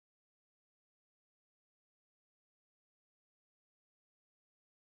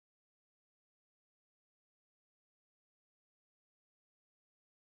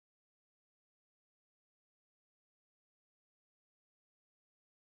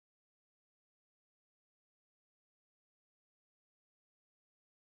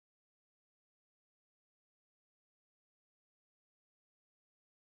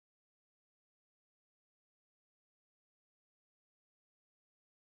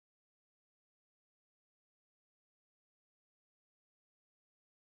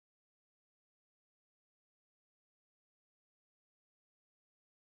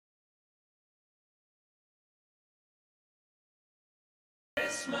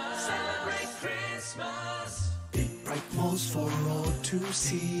Christmas. Celebrate Christmas. Big bright malls for all to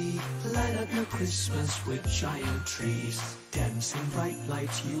see. Light up your Christmas with giant trees. Dancing bright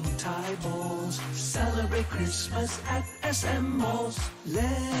lights, Yuletide balls. Celebrate Christmas at SM Malls.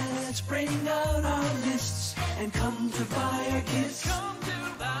 Let's bring out our lists and come to buy our gifts.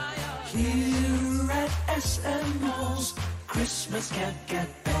 Here at SM Malls, Christmas can't get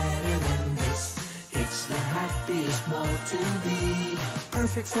better than this. It's the happiest mall to be.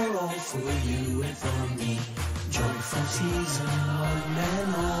 Perfect for all, for you and for me. Joyful season one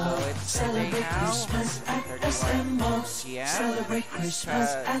and all. Celebrate Christmas at SM Malls. Celebrate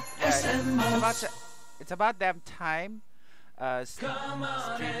Christmas at SM Malls. It's about damn time. Come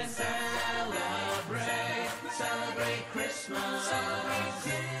on and celebrate. Celebrate Christmas. Celebrate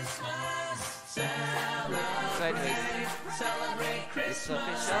Christmas. Celebrate. So anyways, Celebrate it's Christmas.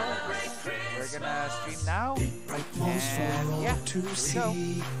 official. We're gonna stream now. Bright malls for all yeah, to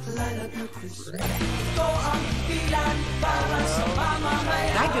see. Light up your Christmas. Ito ang bilan para sa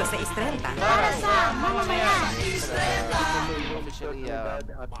mamamayan. Radyo sa Istrenta. Para sa mamamayan. Istrenta. Officially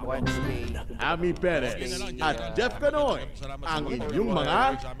Wednesday. Ami Perez at Jeff Canoy, ang inyong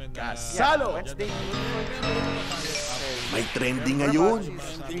mga kasalo. Wednesday. May trending ngayon.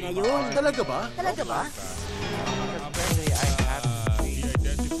 Ngayon. Talaga ba? Talaga ba? Apparently, I have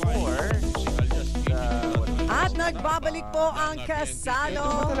for At nagbabalik po ang kasalo.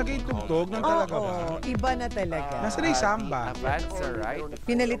 Ito ba talaga yung tugtog ng talaga ba? Oo, iba na talaga. Nasa na yung samba? Avanza, right?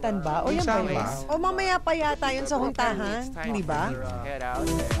 Pinalitan ba? O yan ba Samba? yun? O mamaya pa yata yun sa huntahan, hindi ba? Head out.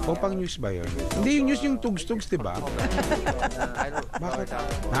 O pang news ba yun? Hindi yung news yung tugs-tugs, di ba? Bakit?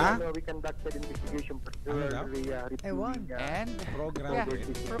 Ha? We conducted investigation for Ano daw? Ewan. And Program. Yeah.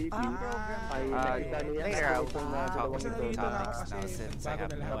 Program. later I'll talk about the topics now since I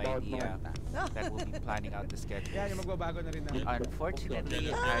have no idea that we'll be planning out the schedule. Yan, yung magbabago na rin na.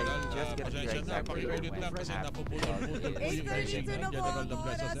 Unfortunately, I just get to hear exactly when we have Dito na po ang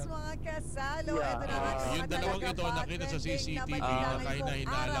oras, mga kasalo. Ito na nga Yung dalawang ito nakita sa CCTV na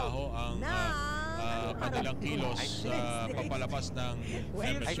kahina-hinala ho ang kanilang kilos papalabas ng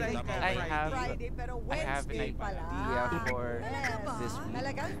I think I have an idea for this week.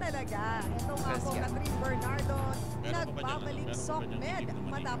 Talaga. Ito nga po, Catherine Bernardo, nagbabalik SOCMED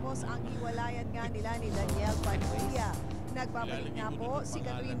matapos ang hiwalayan nga nila ni Daniel Padilla. Nagbabalik nga po si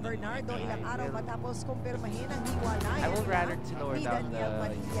Catherine Bernardo ilang araw matapos kumpirmahin ang hiwalayan I would rather to lower ni down Daniel the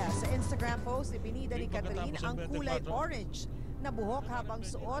Padilla. Sa Instagram post, ibinida ni Catherine ang kulay orange na buhok habang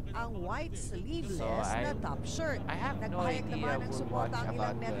suot ang white sleeveless na top shirt. I have no Nagpahayag idea naman ng we'll suporta watch ang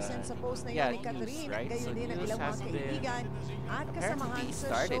about ilang netizens sa post na the yan ni news, Catherine. right? Gayon So din ang news ilang mga has been kaibigan at kasamahan apparently sa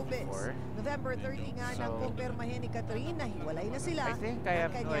started showbiz. before. November 30 nga nang kumpirmahin ni Catherine na hiwalay na sila. I think I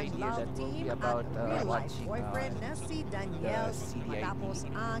have ng no kanyang idea love that will be team about at real-life watching boyfriend na si Daniel the CDID. matapos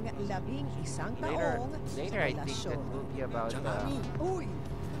ang 11 Later, taong later I think that relasyon. will be about Uy!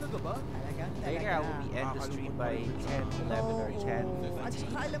 Talaga ba? Talagang later I will be end the stream by 10, 11 or 10. At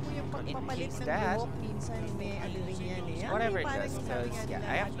saka alam mo yung pagpapalit ng that, buhok, minsan may ano rin yan eh. whatever it Parang does, sabi because nga nila,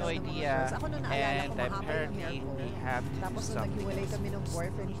 I have no lahat ng mga idea, girls. Ako nung naalala and ko, mahaba yung apparently hair ko. we have to do Tapos nung something naghiwalay else. kami ng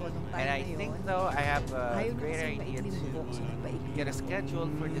boyfriend ko nung time And na I yun. think though I have a Ayaw na great kasi idea maikli yung buhok, so to nagpaikli. get a schedule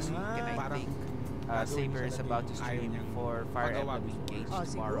for this week, and I Parang think Saber is about to stream for Fire Emblem Engage Oh,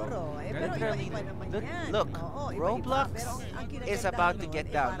 tomorrow. siguro. Eh, pero Literally, iba-iba naman look, yan. look, Oo, iba-iba. Roblox Pero ang is kinaganda about to nun, get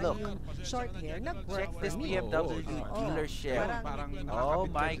eh, down. parang Look, yung short hair, nag-work check for this me. BMW Oo. dealership. Parang Oh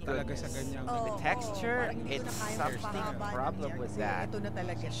my nakakabit talaga sa goodness. ganyang Oo, The texture, parang hindi ko it's na kaya something magpahaba ng problem hair with kasi that. Ito na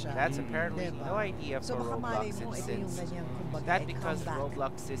talaga siya. That's apparently Diba? no idea So for baka malay Roblox, mo, and ito yung since ganyang kumbaga, that ay because comeback.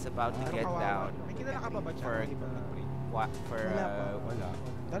 Roblox is about to get down May kilala ka ba ba for siya? for Wala pa. Wala.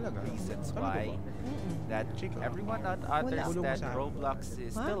 Talaga? reasons Talaga why ba? that everyone not understands Wala. that Roblox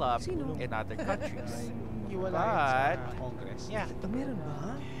is Ha? still up Sino? in other countries. Hiwalay sa Congress. Yeah. Meron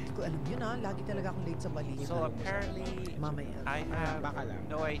ba? Hindi ko alam yun lagi talaga akong late sa balita. So apparently, Mamaya. I have Baka lang.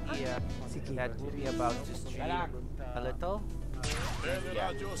 no idea Sige. that we'll be about to stream a little.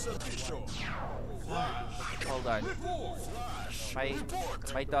 Hold on.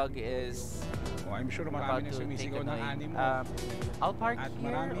 My dog is Oh, I'm sure about marami na to take sumisigaw a ng nap. animo. I'll park At here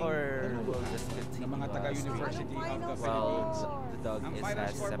maraming or we'll just ng continue. mga taga-University of the Well, Philippines. the dog Ang is final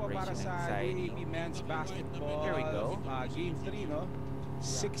has score po para separation sa anxiety. UAP men's basketball. Here we go. Game 3, no?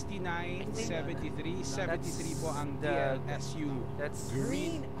 69-73. 73 po ang the- DLSU. That's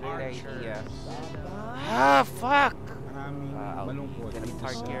Green great Archer. idea. Ah, fuck! Maraming I'll malungkot. gonna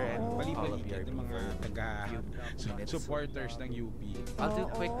park here and follow Balibalikid BRB ng mga for minutes. supporters ng UP. I'll do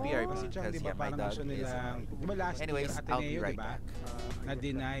quick BRB Kasi Chang, because di ba yeah, my parang dog gusto is. nilang, di ba last Anyways, year I'll be Ateneo, right di ba? back.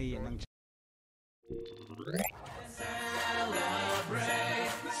 Na-deny ng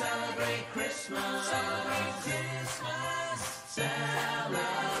Celebrate,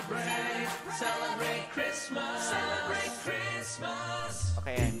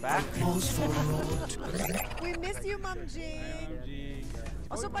 back. We miss you, Ma'am Jing.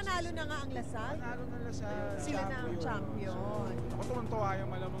 O, so panalo na nga ang Lasal? Panalo na Lasal. Sila na ang champion. Ako tuwang-tuwa yung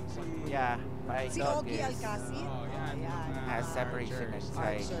malamang si... Yeah, my Si dog Ogie is Alcacid? Oh, yan. has separation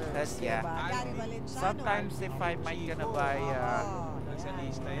anxiety. Because Diba? yeah, Gary Valenciano. sometimes if I might gonna buy Nasa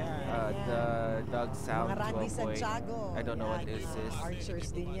lista yan. the dog sound Mga to Randy avoid, Santiago. I don't know what this is. Archers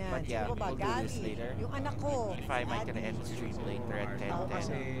din yan. But yeah, Sino ba? we'll do this Gary. later. Yung anak ko. If I might gonna end the stream later at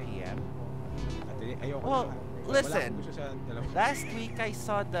 10 p.m. Ayoko Well, na. listen. Wala akong gusto sa dalawang- Last week I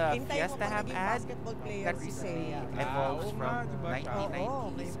saw the Hintay mo Fiesta pa Ham naging ad basketball player that si recently Seiya. evolves oo from nga, diba?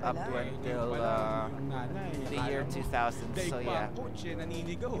 1990s Oo, up to ngayon until Yung nanay, the year 2000. Daig So pa yeah. ang coach eh,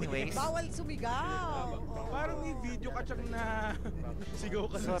 naninigaw. Anyways, Bawal sumigaw. Oo. Parang may video ka tsaka na sigaw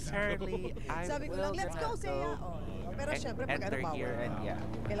ka so na apparently I Sabi ko lang, will let's go, Seiya. Oh, pero syempre, pag ano enter bawal. here and yeah.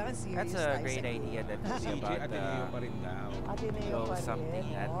 Kailangan serious That's a tayo great sa- idea that is CJ about Ateneo pa rin daw. Ateneo go pa rin. something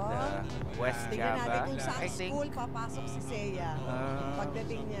at Oh. West Tingnan natin Java. kung saan I think school papasok si Seiya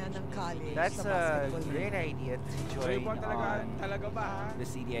pagdating niya ng college that's sa a basketball. great idea to So join yung talaga, on talaga ba ha? the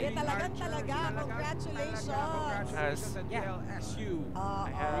CDID. Talaga. Congratulations. Congratulations at Yeah. LSU. I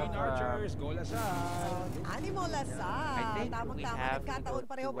have, Green Archers, Goal Lasal. Animo Lasal. I think we Tamang-tama. have to Nagkataon go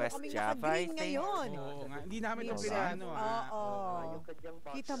pareho to po West kaming Java, I naka-green think. ngayon. Oo nga, hindi namin ito Minsan. pinano ha. Oo.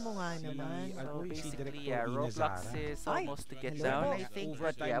 Kita mo nga Si- naman. ano, So si basically, Director yeah, Ina Roblox Zara. is almost to get hello down, po. I think. But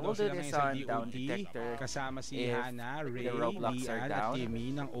Overtime yeah, daw we'll do sila this ngayon sa on DOT, Down Detector. kasama si if Hana, Ray, the Roblox are Lian down. at Timmy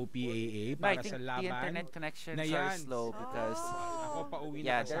ng OPAA No, I para think sa the laban. internet connections na are yan. slow because Ako pa uwi na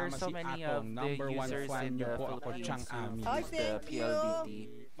yeah, there are kasama so si many Atong, of the number one users fan in niyo the po ako, Philippines Chang who Ami. Ay, use the thank you. PLDT.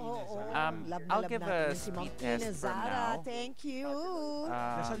 Oo. I'll Love give natin a si Ma'am speed Ina test for Zara. now. Thank you.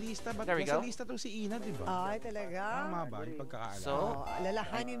 Nasa lista ba? there we Nasa go. lista to si Ina, di ba? Ay, talaga. Tama ba? Yung pagkakaalam. So,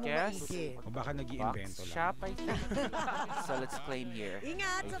 Alalahanin mo guess maigi. o baka Box nag-iimbento lang. shop, I think. So let's claim here.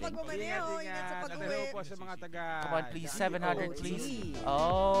 Ingat sa I think. pagmamaneho. Ingat sa At pag-uwi. hello po sa mga taga... Come on, please. 700, please. Oh.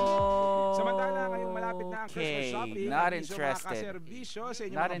 Oh. Samantala ngayong malapit na ang Christmas Okay. shopping, Not ang inyong mga interested. kaserbisyo sa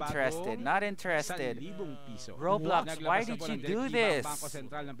inyong Not mga interested. bagong Not interested. 1,000 piso. Roblox, Naglabas why na did po you ng do direktiba this? ang Bangko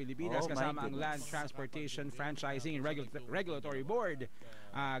Sentral ng Pilipinas Oh, my kasama ang goodness. Land Transportation Franchising and Regulatory Board.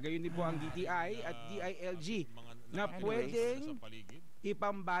 Gayon din po ang DTI at DILG na pwedeng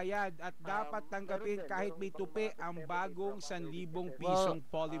ipambayad at dapat tanggapin kahit may tupi ang bagong 1,000 pisong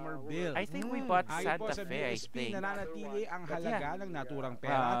polymer bill. I think we bought Ayon po Santa sa Fe, I BSP, think. nananatili ang halaga ng naturang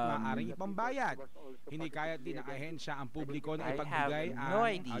pera at maaaring ipambayad. Hinikayat din ng ahensya ang publiko na I ipagbigay have no ang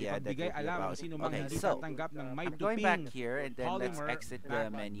idea that ipagbigay would be alam ang about. sino mang Okay, hindi so, tatanggap ng may I'm going back tuping here and then let's polymer exit the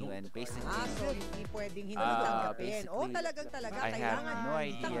backpack menu note. and basically So, hindi pwedeng hindi tanggapin. Oh, talaga, I have kailangan no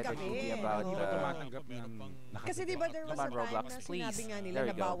idea that would be tanggapin. about Hindi ba tumatanggap ng Kasi di ba there was Come a on, time Roblox, na please. sinabi nga nila There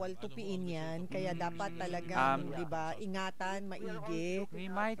na we go. bawal tupiin yan, kaya dapat talagang, di ba, ingatan, maigi. we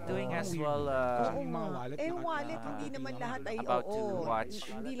might doing as well Oo yung mga nga. wallet Eh, na- wallet, hindi naman lahat ay, about to oo. watch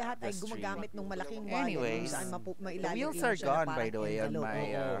Hindi lahat ay the stream. gumagamit ng malaking wallet Anyways, kung saan the mailalagay wheels mo are siya na gone, by parang the way, on envelope. my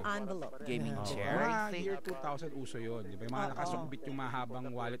Envelope. gaming chair, Mga I think. year 2000 uso yun. Di ba? Yung mga Oo. nakasukbit yung mahabang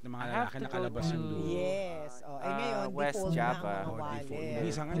wallet ng mga I have lalaki to go nakalabas yung to- dulo. Yes. Oh, eh ngayon, West default na ang Java. mga Oh, wallet. default.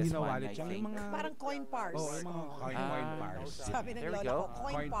 Minsan nga hindi This na one, wallet I yan. think. Yung mga... Parang coin pars. Oo, yung mga coin pars. Sabi ng There we lola go. ko,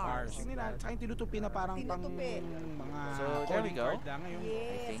 coin pars. Yung nila, tsaka yung tinutupi na parang pang Tinutupi. mga So, there we calling go. card lang ngayon.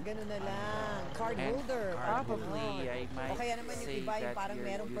 Yes, think. ganun na lang. Card And holder. probably I might O kaya naman yung say iba yung that parang you're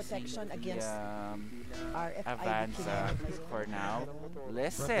merong using protection the, against RFID Avanza kinamin. for now.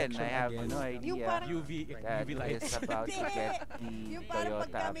 Listen, I have no Yung idea parang- UV, that UV light. is about to get the Yung parang pag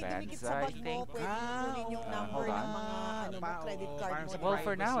Toyota kami dumikit Avanza, sa I bag mo, think. pwede kunin yung number hold ng on. mga ano mo, credit card parang mo. sa Well,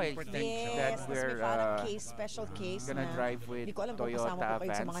 for now, privacy I protection. think Yes, that tas we're may parang case, special case gonna na. drive with Hindi ko alam kung kasama Toyota ko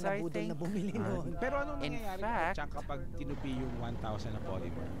kayo sa mga Avanza, I nabudol na think. bumili noon. Pero anong In nangyayari fact- Chang, kapag tinupi yung 1,000 na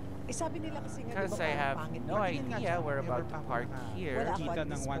polymer? Eh sabi nila kasi nga, di Because ba I parang have pangit no ba? Patingin nga, idea Chang. we're Never about to pa ako park naka- here. Wala ako Kita at ng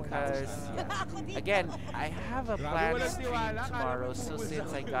this point. 1,000. Ako dito. Again, I have a Grabe, planned walang stream tiwala. tomorrow, so Kala mo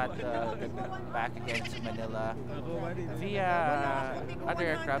since I got back again to Manila via Wala ako, hindi ko other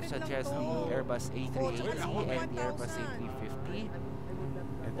 100 aircraft lang such as to. the Airbus A380 tsaka and the 1,000. Airbus A350,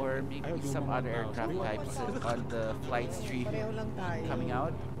 or maybe Ayaw, some lumang other 1,000. aircraft types on the flight stream Pareho lang tayo. coming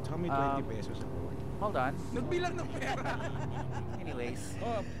out. Tsaka may 20 pesos ako. Hold on. Nagbilang ng pera. Anyways,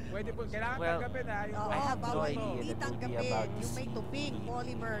 Oh, pwede po. Kailangan Well, tanggapin ha. Yung Oo, I have no bawal idea hindi that will be tanggapin. about Yung may tuping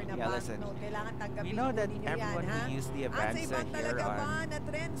polymer na Yeah, listen. banknote, kailangan tanggapin. we know that kunin niyo everyone yan, ha? who used the At sa Avanza ibang here talaga ba on na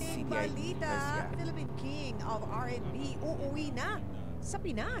trending CDID balita, because, yeah. Philippine King of R&B uuwi na sa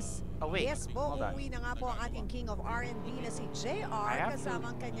Pinas. Oh, wait. Yes po, Hold on. uuwi na nga po ang ating King of R&B na si JR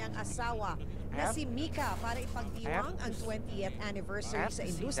kasama ang kanyang asawa na si Mika para ipagdiwang ang 20th anniversary sa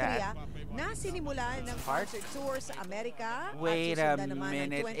industriya na sinimulan ng concert tour sa Amerika Wait at a susundan naman ng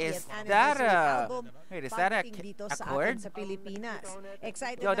minute. 20th Is that anniversary a... album Wait, is that a pagdating dito sa chord? atin sa Pilipinas.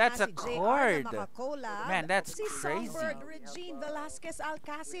 Excited Yo, na that's nga a si JR chord. na makakolab Man, that's si crazy. Songbird Regine Velasquez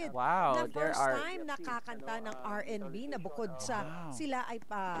Alcacid Wow, na there first are... time nakakanta ng R&B na bukod sa Wow. sila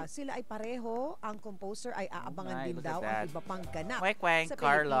ay pareho, ang composer ay aabangan my, din look daw at ang that. iba pang ganap Quack, sa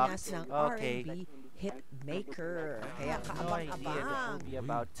car Pilipinas locked. ng Okay. R&B hit maker. Kaya No idea that kaabang-abang. we'll be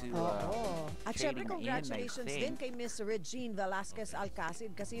about to Oo. At syempre, trading in, I congratulations din think. kay Miss Regine Velasquez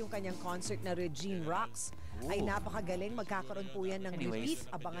Alcacid kasi yung kanyang concert na Regine Rocks ay Ooh. napakagaling. Magkakaroon po yan ng Anyways. repeat.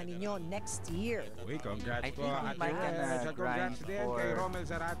 Abangan ninyo next year. Uy, congrats I po, think we Ate might gonna Reg. At congrats grind din for kay Romel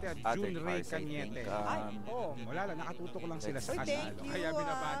Zarate at other June Ray cars, I think. Cañete. Ay, Wala lang, nakatutok lang sila sa Uy, thank kasalo. you, Kaya ah.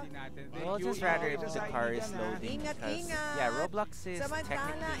 binabati natin. Thank We'll you. just rather if Ikaw, the sa car is kaibigan, loading Ingat, because ingat. yeah, Roblox is Samantala,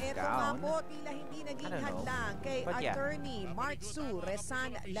 technically eto nga down. po, tila hindi naging I don't know. hadlang kay But yeah. Attorney Martsu Resan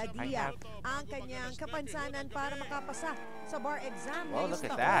Ladia I have- ang kanyang kapansanan para makapasa sa bar exam Wow, ngayong look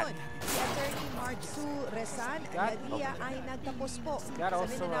at taon. that. Si Attorney Martsu Resan got- Ladia ay nagtapos po got sa also,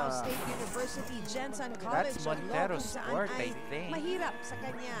 Mindanao State University Jensen College that's of Law Montero kung saan Sport, ay I think. mahirap sa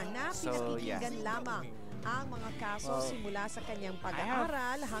kanya na So, pinakikinggan yeah. lamang ang mga kaso Well, simula sa kanyang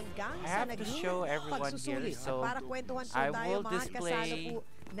pag-aaral hanggang I sa have to naging show everyone pagsusulit. here, so At para kwentuhan po I tayo will mga kasalo display po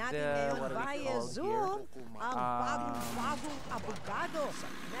natin the- ngayon what do we via call Zoom ang Um, bagong abogado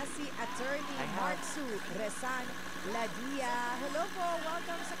na si Attorney I have- Martsu Resan Ladia. Hello po,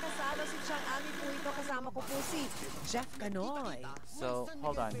 welcome sa kasalo si Chang Ami po ito. Kasama ko po si Jeff Canoy. So,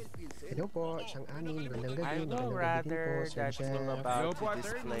 hold on. Hello po, siyang amin. Magandang gabi. I will Magandang gabi din po, rather Sir that Jeff. we're Hello about po, to Attorney.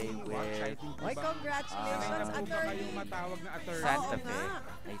 display with Exciting po Oy, ba? congratulations, Sanay na po ba Attorney. kayong matawag na attorney? Santa Oo Fe, nga.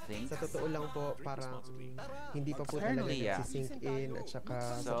 I think. Sa totoo lang po, parang hindi pa po talaga Apparently, yeah. nagsisink in at saka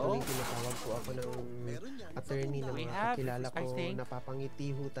sa So, tuwing tinatawag po ako ng attorney na we mga have, kakilala ko, I think, napapangiti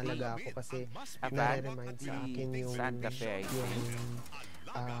ho talaga ako kasi About nare-remind sa the akin yung Santa Fe, I think.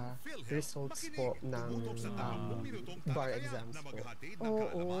 results po ng bar exams po.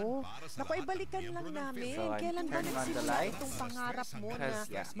 Oo. Naku, ibalikan lang namin. So, I'm Kailan ba turning on the nagsimula lights itong pangarap mo na because,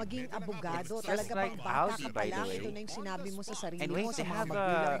 yeah. maging abogado? It's Talaga just like bang bata Audi, ka pa by the lang? way. Ito na yung sinabi mo sa sarili And wait, mo, sa they mga have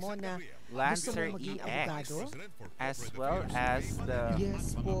magulang a mo na gusto Lancer mo maging EX abogado? as well as the Yes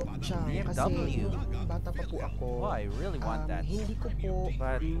po, Chang. Kasi BMW. nung bata pa po ako, Oh, I really want that. Hindi ko po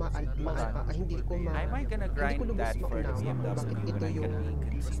But, hindi ko Am I gonna grind hindi ko lubos that for the maunawa kung BMW bakit ito when I yung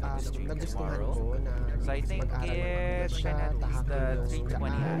can continue the stream nagustuhan tomorrow? ko na So I think mag-aral ng it English can siya, at least the tahakin yung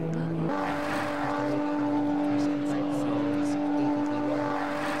 320i.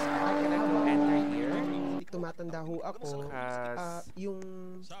 I can go enter here. Tumatanda ho ako, Because yung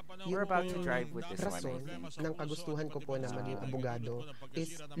we're about to drive with this one, I rason think. ng kagustuhan ko po na maging abogado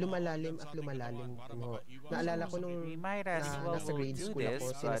is lumalalim at lumalalim po. Naalala ko nung We might as well nasa grade do school this, ako,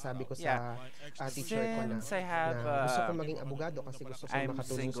 but sinasabi ko yeah. sa teacher ko na, Since I have, gusto ko maging abogado kasi gusto ko I'm makatulong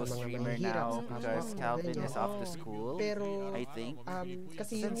sa single mga streamer mahihirap now sa kapwa because ko, Calvin ganyan. is off to school, Pero, I think.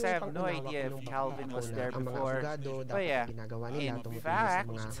 kasi yun Since yung I have no pang-unawa idea ko if nung bata Calvin ako was na there ang mga before. abogado But dapat yeah, ginagawa nila, in tumutulong fact,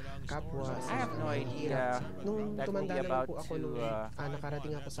 sa mga kapwa, sa I have mga no idea mahihirap. Nung that we'll tumanda be naman about po ako to nung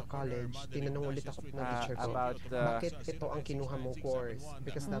nakarating ako sa college, tinanong ulit ako ng teacher ko, about bakit ito ang kinuha mong course?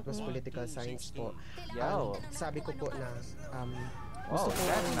 Because that was political science po. Yo. Sabi ko po na Oh, gusto ko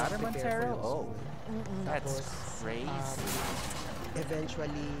that's not a mag-prepare Montero? for law Oh, school. that's Tapos, crazy.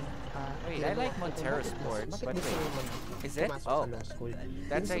 eventually, Wait, I tinanong like ako, Montero bakit Sports, bakit but gusto wait, mo is it? pumasok Oh, sa law school?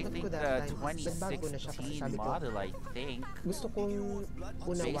 that's Yung I sagot think ko the that time, nagbago na siya kasi 2016 sabi ko, model, I think. gusto kong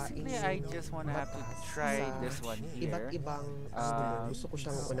unawain Basically, I just wanna have to batas try sa this one iba't here. ibang angulo. Gusto ko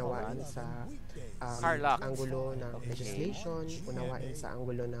siyang unawain sa Car locked. angulo ng Okay. legislation, unawain sa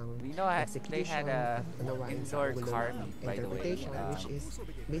angulo ng We know they execution, had a at unawain sa indoor angulo car ng meet, by the way. interpretation, which is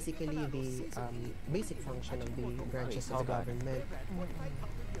basically the basic function of the branches of the hold on. government.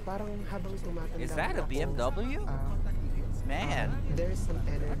 Parang habang tumatanda Is that a ako, BMW? Man, there's some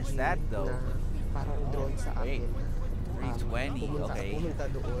energy that, though? na parang drawn sa Wait, akin. 320, okay. Pumunta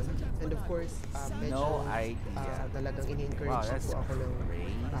doon. And of course, medyo No idea. talagang Wow, ini-encourage that's po ako ng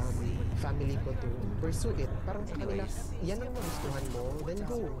crazy. family ko to pursue it. Parang sa kanila, Anyways. yan ang magustuhan mo, then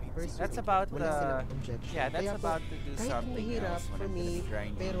go, pursue That's it. about Wala silang objection. yeah, that's Kaya po, about to do kahit something mahirap else when for I'm gonna me, be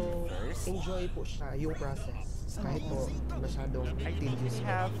grinding pero first. enjoy po siya, yung process. kahit po masyadong tedious po.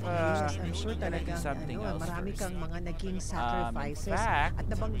 Yes, I'm sure gonna do talagang something else marami first. kang mga naging sacrifices. In fact, At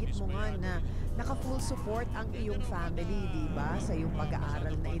nabanggit mo nga na naka-full support ang iyong family, di ba, sa iyong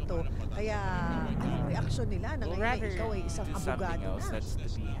pag-aaral na ito. Kaya, anong reaksyon nila na we'll ngayon rather ikaw ay isang do something abogado else. na? That's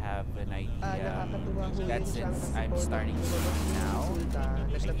we have an idea Nakakatuwa ho that yun siyang since kasi I'm po starting nung school now, konsulta,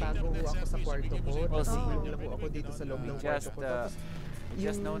 nagtatago ho ako sa kwarto ko. We'll see. Nagtakulong lang ho ako dito sa loob ng kwarto just ko. Tapos just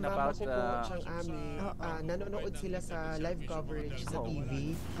yung known mama about ko po, the siyang Ami, nanonood sila sa live coverage sa Oh.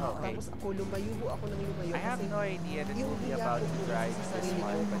 TV. Okay. Tapos ako, lumayo ho ako ng lumayo. I have kasi no idea that yung we'll be hiya about ko to po drive sa this sarili ko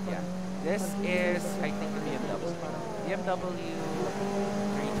one, but kapag yeah. This is, I think, the BMW. BMW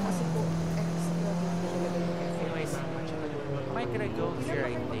kasi po, extra din po talaga yung effort Anyways, ni mama tsaka yung mga am I gonna go here,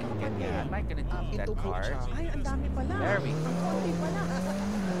 I think, and yeah, am I gonna do that Ito po card? siya. Ay, ang dami pala. There we Ang konti pala.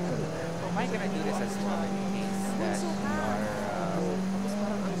 Am I gonna do this as well in case that we are Tapos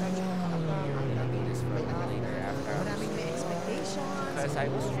parang ang dami gonna do this for a little later after? Maraming may expectations. Because I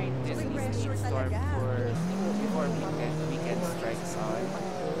will stream this May pressure Storm talaga. for before weekend strikes on.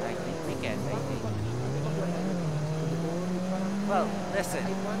 I think weekend, I think. Well, listen.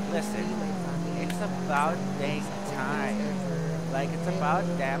 It's about dang time. Like, it's about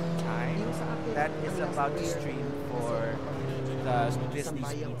damn time that is about to stream for the Disney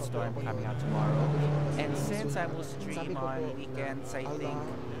Speedstorm coming out tomorrow. And since I will stream on weekends, I think,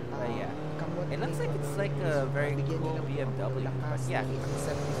 yeah. It looks like it's like a very cool BMW, but yeah.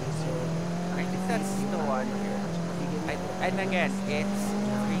 I think that's the one here. And again, it's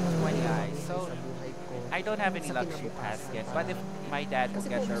 320i, so I don't have any luxury pass yet. But if my dad will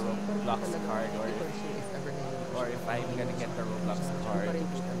get the Roblox card, or if I'm gonna get the Roblox card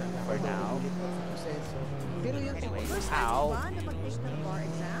for now. Anyways, First time ow. ba na mag-take ng bar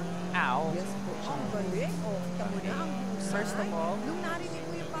exam? Ow. Ang galing. O, kita mo na ang husay. First of all, nung narinig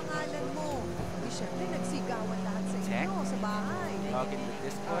mo yung pangalan mo, di syempre nagsigawan lahat sa check. inyo, sa bahay. Log into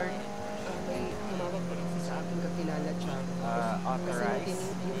Discord. May tumawag po kasi sa aking kakilala siya. Authorize. Kasi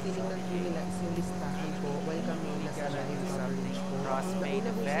yung tinignan po nila is yung listahan po while kami nasa live coverage po. Crossfade Nauna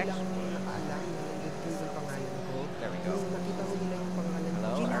po effect. silang nakaalam na nandun po yung pangalan ko. There we go. Nung nakita ko nila yung pangalan ko.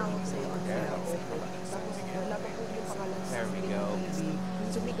 Hello, Ginawag sa'yo on there. Tapos wala pa po yung pangalan sa There we screen go. ng TV.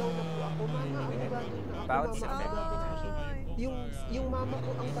 Sumigaw na po ako, mama, abogado na ako, Bounce mama, effect. abogado na ako. Yung mama ko,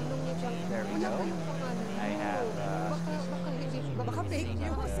 ang tanong niya siya, There we wala go. pa yung pangalan mo. I have, Baka hindi, Baka fake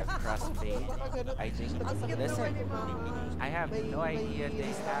news. Crossfade. Baka ganun. I think. Ang cute Listen, naman ni Mama. I have no idea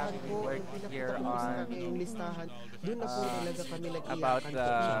they have work here on yung listahan. Doon na po talaga kami nag-iyakan about po the.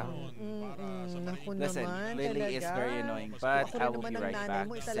 siya. Naku Listen, naman, Lily is talaga. very annoying, Kung but ako I rin will naman be ang right nanay back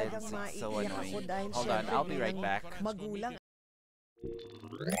mo, since talagang it's so maiiyak ako annoying. dahil Hold on, syempre I'll be right bilang back. magulang.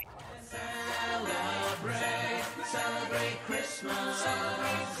 Celebrate Christmas.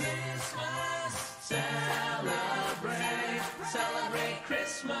 Celebrate Christmas. Celebrate. Celebrate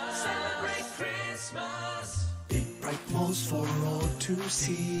Christmas. Celebrate Christmas. Big bright malls for all to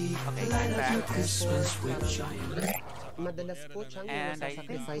see. Okay, Light I'm up your back. Christmas with giant. Madalas po siyang And I think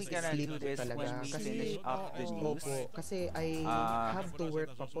sacrifice we're gonna sleep do po this talaga. when we Kasi, finish up the news. opo, kasi I have to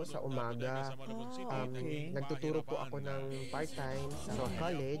work pa po sa umaga. Nagtuturo po ako ng part-time sa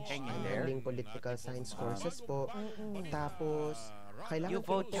college. Hang in I'm there. learning political science courses po. Tapos, kailangan You ko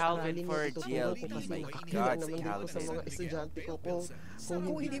vote po Calvin aralin for yung ituturo ko GLP. kasi My nakakaya God, si naman din po sa Calvin. mga estudyante ko kung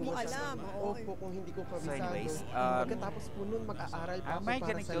hindi mo alam, oo. Opo, kung hindi ko kabisado. anyways, Pagkatapos po nun, mag-aaral pa am ako I para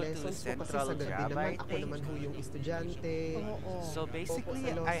gonna sa go to lessons ko kasi Central sa gabi Java, naman I ako think? naman ho yung estudyante. So basically, Opo,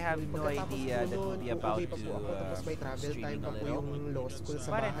 sa law I have school. no Pagkatapos idea po that we'll nun, be about uuwi pa to po ako, tapos may travel stream time in pa a po little. yung law school sa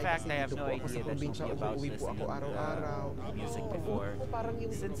But in bahay fact, kasi I have dito no po ako idea sa that probinsya, we'll be about umuwi po ako listening araw-araw. music Opo, before. parang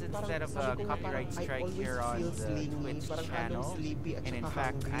yung, Since parang instead of sabi a ko nga, copyright parang I strike always here on feel the sleepy, Twitch parang channel, sleepy at and in saka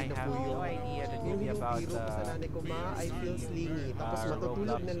fact, hungry I na have po no yun. idea that Yung we'll be about biro ko sa nanay ko, ma, I feel slingy. Tapos uh, matutulog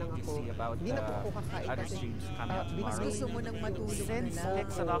Roblox na lang to ako. see about Hindi na po ako kakain other kasi streams coming out Mas tomorrow. gusto mo nang matulog na Since lang.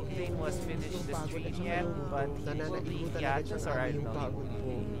 Next Octane was finished the stream yet, but he will be hiatus, or I don't know, he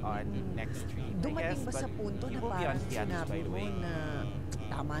will be on next stream, I guess, Dumating ba but sa punto he na will be on parang hiatus, by sinabi the mo way. na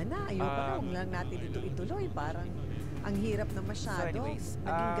tama na, ayoko na, huwag lang natin ito ituloy. Parang ang hirap na masyado. anyways,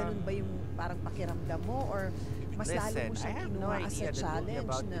 Naging ganun ba yung parang pakiramdam mo or mas lalo Listen, mo I siyang have no kinuha as idea a that we'll be challenge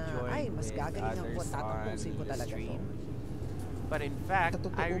about to na join ay, mas with gagalingan ko, others tatapusin ko on the talaga to. stream. But in fact, Sa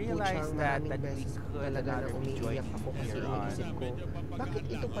totoo I po realized siyang that maraming we beses could talaga na another be umiiyak joining ako kasi here iniisip ko, bakit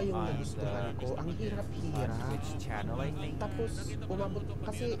ito pa yung on nagustuhan the ko? Ang on hirap-hirap. Twitch channel, I think. Tapos umabot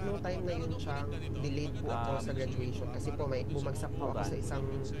kasi nung time na yun siyang delayed po ako sa graduation kasi po may bumagsak po Hold ako on. sa isang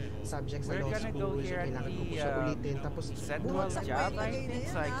subject sa We're law gonna go school. So here at kailangan ko po the siya ulitin. Tapos central bumagsak Bumagsak po job, pa I yung think, lagay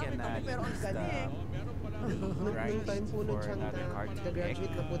so na I yan, can ha? Pero ang use galing. nung time po nun for siyang another card to pick.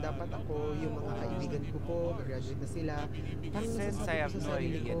 graduate na po dapat ako, yung mga kaibigan ko po, graduate na sila. Parang Since I nasasabi ko have sa no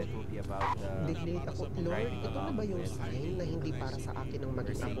sarili idea ko, that will be about delayed ako, Lord, riding ito na along ba yung with sign na hindi para sa akin ang maging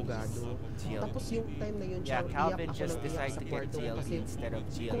Mercedes abogado? GLE. Tapos yung time na yun, Yeah, siyang iyak Calvin ako just ng iyak decided sa to get kwarto ko GLE kasi instead of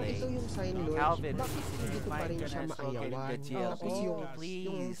kung GLA. ito yung sign, Lord, Calvin, bakit hindi ko pa my rin siya goodness, we're getting maayawan? the GLE. Tapos yung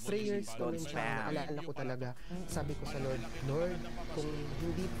Please, prayers ko don't rin siya, spam. naalala ko talaga, sabi ko sa Lord, Lord, kung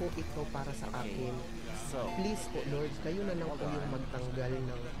hindi po ito para sa akin, So, please po, Lord, kayo na lang po yung magtanggal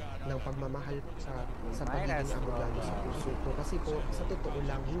ng pagmamahal ko sa Might as pagiging abogado well, sa puso ko. Kasi po, sa totoo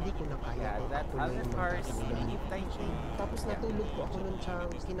lang, hindi ko na kaya yeah, po that ako other yung car is magtanggal. Steve, I think. Tapos natulog po ako nun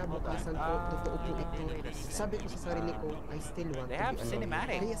siyang kinabukasan po, totoo po ito. wait a second. Sabi ko sa sarili ko, I still want They to have be alone.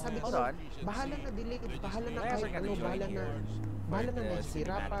 cinematic. Kaya sabi ko, Hold on. bahala na delay, bahala na Why kahit are we ano, gonna join bahala na. here Bahala for na the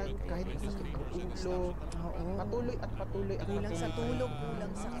mahihirapan, cinematic, I kahit think? masakit ang ulo. Oo. Patuloy at patuloy at Kulang sa patuloy. tulog,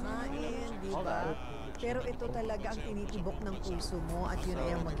 kulang sa kain, di Hold ba? on. Pero ito talaga ang tinitibok ng puso mo at yun ay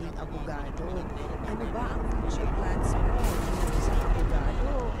ang maging abogado. Ano ba ang future plans mo bilang isang abogado?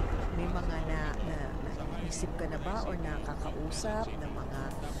 May mga naisip ka na ba or nakakausap ng mga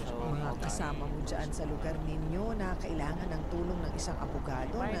kasama mo dyan sa lugar ninyo na kailangan ng tulong ng isang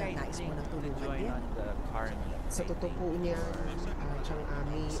abogado Might na I nais mo ng think tulungan join din? on the car meet? Sa totoo po niya, Chang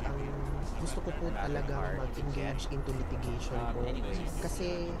Ami, ang gusto ko po talaga mag-engage into litigation po. Anyways,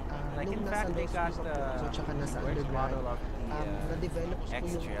 Kasi like in nung nasa fact, law they got school the pa po ako, tsaka nasa first undergrad, model of the na-develop ko po X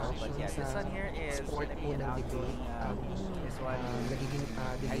yung Trail, but passion yeah, this sa one here is sport gonna po be an ng outgoing. debate. This one, Nagiging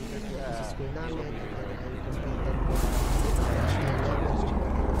debater po ako sa school it namin. will be And really I good. competed po sa national level.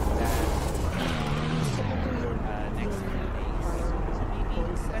 Gusto ko po yung Next few days. parang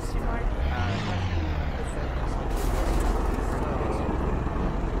concept Question mark?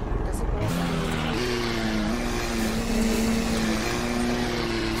 kasi po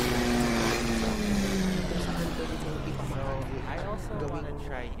kung saan pwede kong ipamahagi I also gawing wanna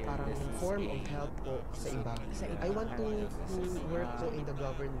try here. parang This is form a of help po sa iba. Sa iba. I want to work po in the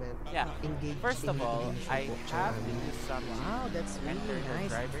government. Yeah. Engage First in of all, litigation I po, have Chang. to use some. Wow, that's Enter really the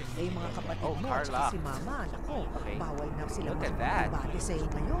nice. driver's Eh, yung mga kapatid Oh, mo car at saka lock. si mama, nako, Okay. bawal na sila Look at that. makipagdebate sa'yo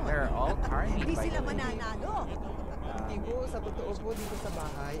ngayon. They're all car meet, Hindi by sila the way. mananalo. Hindi po, sa totoo po dito sa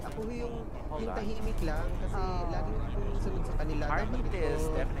bahay, ako yung Hold on. tahimik lang kasi lagi kong sunod sa kanila. Car Dapat meet ito, is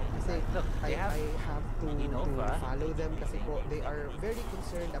definitely kasi fun. Look, they have I have to Innova. follow them kasi po they are very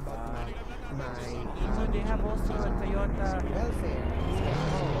concerned about my So they have also a Toyota. welfare.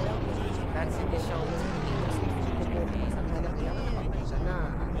 That's initial. Sabi nila kailangan nakapagpisa na,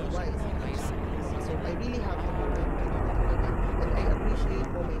 otherwise. So I really have to do them and I appreciate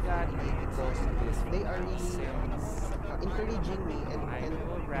po my family because they are really encouraging me and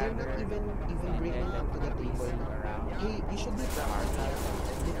they're not even bringing up to the table na hey, you should be proud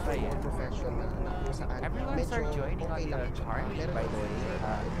look for more professional na kung saan Everyone medyo start joining okay on lang the car meet, pero by the way.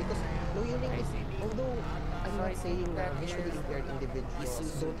 because lawyering is although I'm So I not saying think na that visually is impaired individuals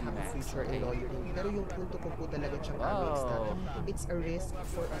Isuzu don't have a Max, future in okay. lawyering pero yung punto ko po talaga siyang is na it's a risk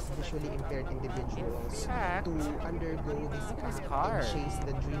for us visually impaired individuals fact, to undergo this this path car. and chase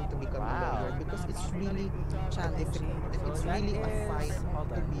the dream to become a Wow. lawyer because it's really Challenging. it's So really that a fight is- hold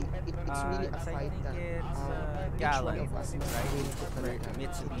to on. be it's really a I fight think that it's, each one Gallant, of us must right? win po talaga.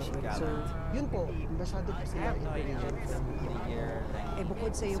 Mitsubishi So, Gallant. yun po, masyado po I sila have no idea intelligent what's for me. the year. Eh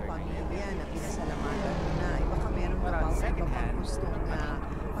bukod sa iyong pamilya na pinasalamatan mo na, eh baka meron But ka on pa second iba pang hand, gustong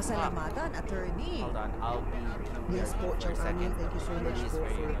pasalamatan, attorney. Hold on, I'll be Yes po, for a Chang Ami, second. thank you so much It is po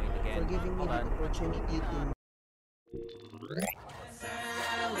very annoying for again. giving me Hold the on. opportunity to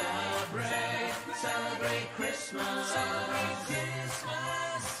Celebrate Christmas. Celebrate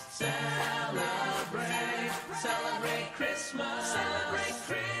Christmas. Celebrate. Celebrate Christmas. Celebrate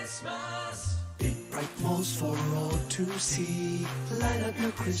Christmas. Big bright malls for all to see. Light up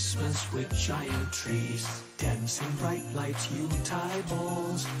your Christmas with giant trees. Dancing bright lights, Yuletide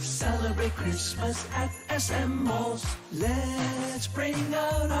balls. Celebrate Christmas at SM Malls. Let's bring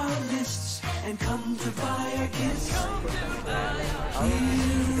out our lists and come to buy our gifts.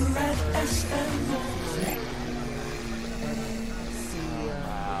 Here at SM Malls. si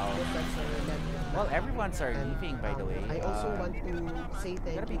Wow. Professor Len. Well, everyone's are leaving, by the way. I also want to say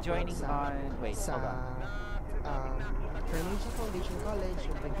thank gonna be you po joining sa, on. Wait, sa hold on. Carnegie Foundation College,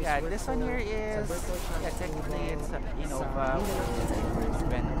 yung previous Yeah, work this ko one here sa is, virtual yeah, channel technically it's sa Innova Mindanao State University,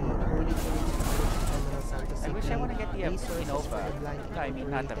 Vancouver. Holy Trinity College in General Santos I City. wish I want to get the Resources Innova. for the Blind No, I mean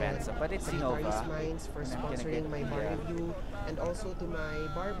not Incorporated, Avanza, but it's Sagittarius Innova. Minds for And I'm gonna sponsoring get my bar the, review, and also to my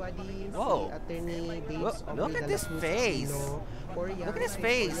bar buddy, Whoa. si Attorney Look, Babes look at this face. Korea, Look at his for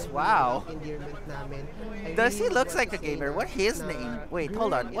face. yung Wow. endearment namin. I Does he really looks want like to a say gamer? na- What his na, name? Wait, girl,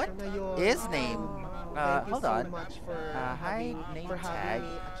 hold on. ito What na yun. his name? Thank you Hold so on. much for Hi, having, name for having tag.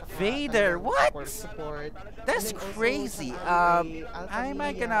 me at saka Vader, talagang what? support. That's And then also crazy. sa may How am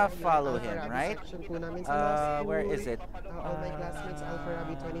I Alpha gonna Media, follow yung him, Alpha right? Rabi section po namin sa law Where school. is it? All my classmates, Alpha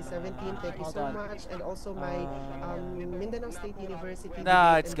Rabi 2017, thank you Hold so on. much. And also my Mindanao State University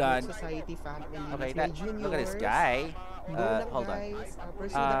No, Debate it's and Book gone. Society family. Okay, It's my that, look at this juniors. guy. Go lang, Hold on. guys.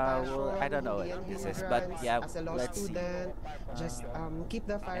 Pursue the passion. Well, I don't know what hindi this yan is, but hindrance. yeah, As a law let's see. student, just keep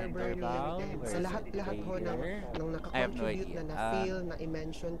the fire burning. And where sa is lahat-lahat it? ho ng I have no nakakontribute idea. na na-fail, na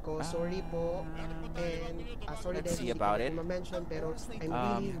i-mention ko, sorry po. And sorry Let's dahil see hindi about ko it. ma-mention, pero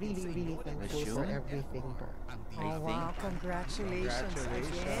I'm really thankful for resume. everything po. I Oh, think. wow, congratulations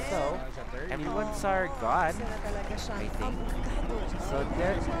again. So, everyone's are gone. Isa na talaga siyang I think. abogado. So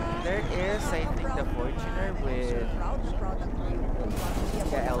there is, I think, the Fortuner with Proud na proud ang iyong pamilya.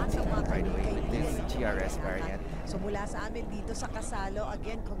 the Lahat LT, ng mga by the way, with this kaibigan. GRS variant. So mula sa amin dito sa Kasalo,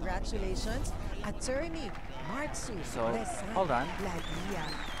 again, congratulations, Attorney Martsu So, Besan hold on. Ladia.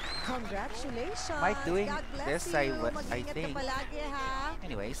 Congratulations. Am I doing God bless this? you. I Mag-ingat think. ka palagi, ha?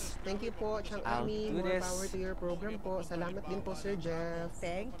 Anyways, Thank you po, Chang I'll Ami. do More this. power to your program po. Salamat din po, Sir Jeff.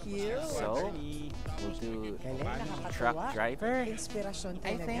 Thank you. so we'll do Galing, nakakatuwa. truck driver. Inspirasyon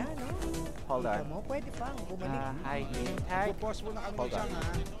I talaga, think. no? Hold Ikaw on. mo, pwede pang bumalik. Hi, name tag. Pause muna kami Hold dyan, on.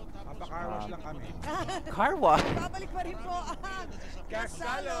 ha? Papaka-car wash lang kami. Car wash. Babalik pa rin po ang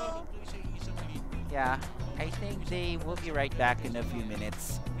Kasalo. Yeah, I think they will be right back in a few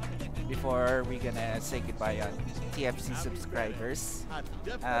minutes before we're gonna say goodbye on TFC subscribers At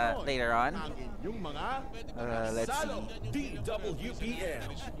Jeff Canoy, later on. ang inyong mga Let's kasalo. see. DWPM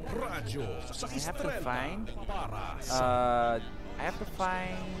Radyo sa I have to Estrella find para sa I have to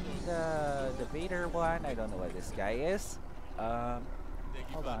find the Vader one. I don't know what this guy is.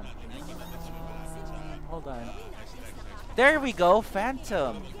 Hold on. Hold on. There we go,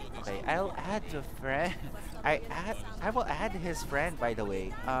 Phantom. Okay, I'll add the friend. I will add his friend, by the way.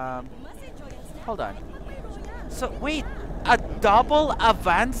 Hold on. So wait, a double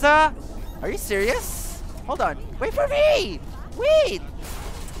Avanza? Are you serious? Hold on. Wait for me. Wait.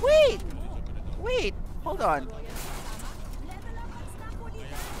 Wait. Wait. Hold on.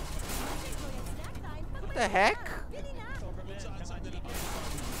 What the heck?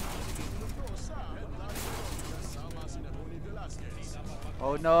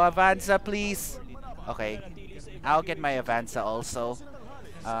 Oh no, Avanza, please. Okay, I'll get my Avanza also.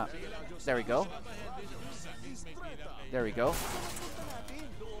 There we go. There we go.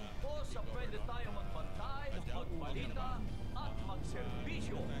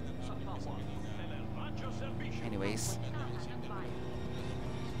 Anyways.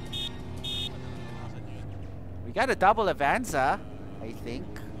 We got a double Avanza, I think.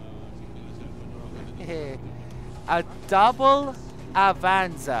 A double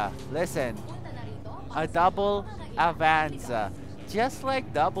Avanza. Listen. A double Avanza. Just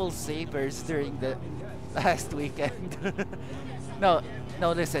like double sabers during the last weekend. No,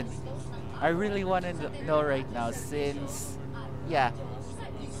 listen. I really want to know right now since, yeah.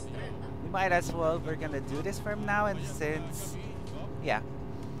 We might as well, we're gonna do this from now and since, yeah.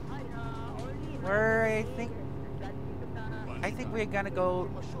 I think we're gonna go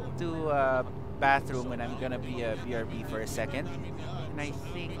to a bathroom and I'm gonna be a BRB for a second. And I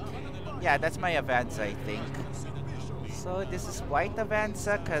think, yeah, that's my Avanza, I think. So this is white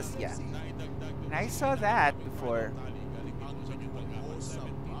Avanza, cause yeah, and I saw that before.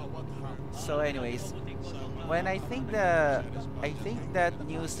 So anyways, when I think that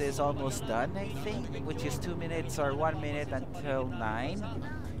news is almost done, I think, which is 2 minutes or 1 minute until 9.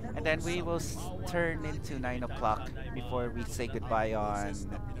 And then we will turn into 9 o'clock before we say goodbye on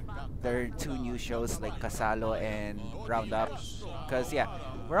their 2 new shows like Kasalo and Roundup. Because yeah,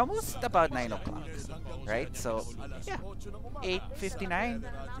 we're almost about 9 o'clock, right? So yeah, 8:59,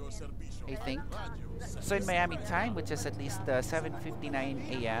 I think. So in Miami time, which is at least 7:59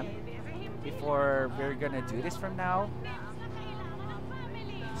 a.m. before we're gonna do this from now.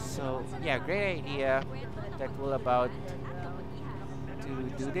 So yeah, great idea that we'll about to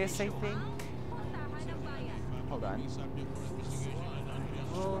do this, I think. Hold on.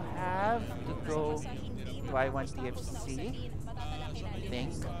 We'll have to go to I want TFC, I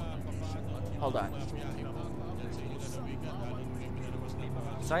think. Hold on.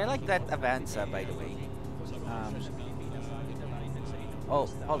 So I like that Avanza, by the way. Oh,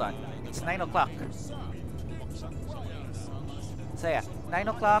 hold on. It's 9 o'clock. So yeah, 9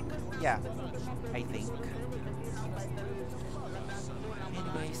 o'clock. Yeah, I think.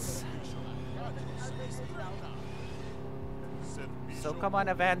 Anyways. So come on,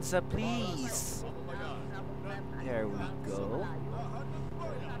 Avanza, please. There we go.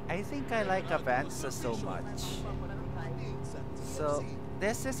 I think I like Avanza so much. So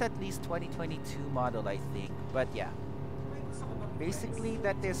this is at least 2022 model, I think. But yeah. Basically,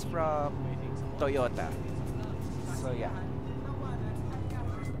 that is from Toyota. So yeah.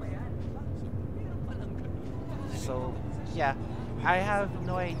 So yeah, I have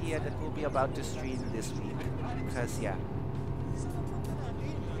no idea that we'll be about to stream this week. Because yeah.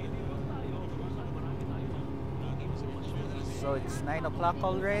 So it's 9 o'clock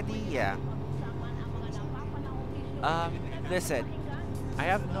already? Yeah. Listen. I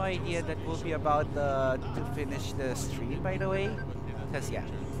have no idea that we'll be about to finish the stream, by the way. Because yeah,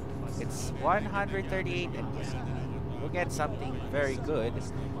 it's 138 and yeah, we'll get something very good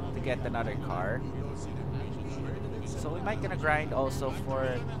to get another car. So we might gonna grind also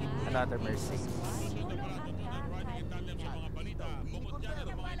for another Mercedes.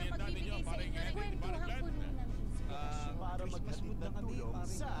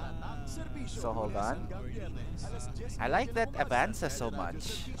 So hold on. I like that Avanza so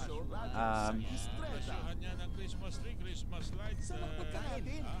much.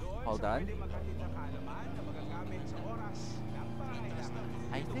 Hold on.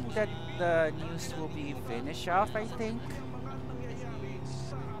 I think that the news will be finished off, I think.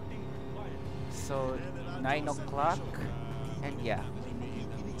 So 9 o'clock and yeah.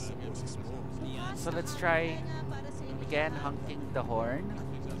 So let's try again honking the horn.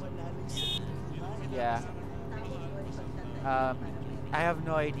 Yeah. I have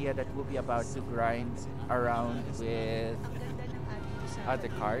no idea that we'll be about to grind around with other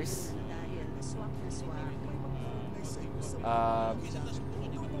cars.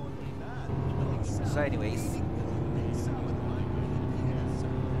 So anyways.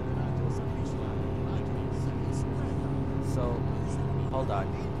 So, hold on.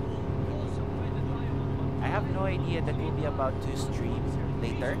 I have no idea that we'll be about to stream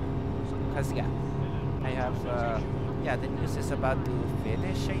later. Because yeah, I have yeah, the news is about to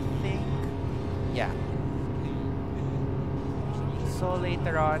finish, I think. Yeah. So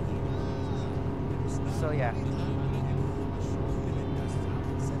later on. So yeah.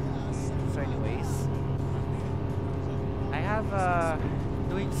 So anyways, I have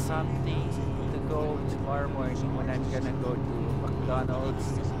doing something to go tomorrow morning when I'm gonna go to McDonald's,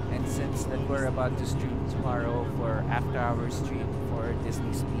 and since that we're about to stream tomorrow for after hour stream for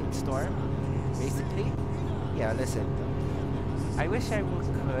Disney Speedstorm, basically. Yeah, listen. I wish I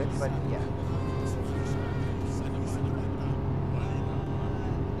could, but yeah.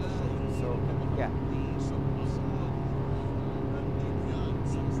 So yeah.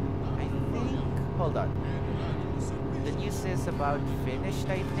 I think. Hold on. The news is about finished,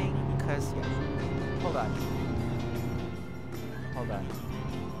 I think, cause yeah. Hold on. Hold on.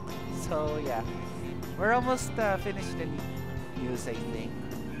 So yeah, we're almost finished the news, I think.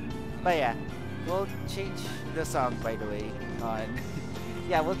 But yeah, we'll change the song, by the way. On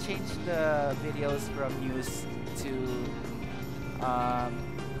yeah, we'll change the videos from news to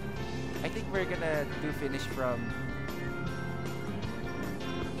I think we're gonna do finish from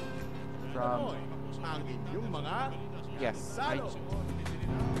ang inyong mga yeah, I kasalo.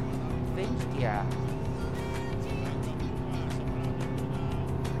 think yeah.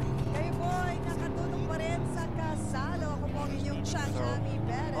 Kayo po ay nakatulong pa rin sa kasalo. Ako po ang inyong Chachami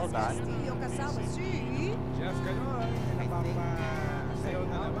Perez hold on. Castillo kasama si Jeff Ganoy, napapasayaw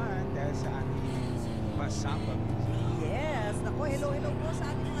na naman dahil sa ating pasabag. Yes. Naku, hello po sa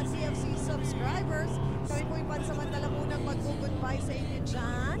ating mga CFC subscribers. Kami po yung pansamantala munang mag-goodbye sa inyo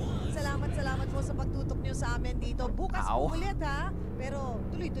dyan. Salamat po sa pagtutok nyo sa amin dito. Bukas po ulit ha. Pero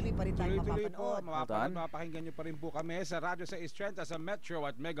tuloy-tuloy pa rin tayo Tuloy-tuloy po, mapapanood. mapapakinggan nyo pa rin po kami sa Radyo sa 630 sa Metro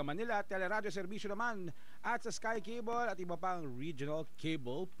at Mega Manila, Teleradyo Serbisyo naman at sa Sky Cable at iba pang regional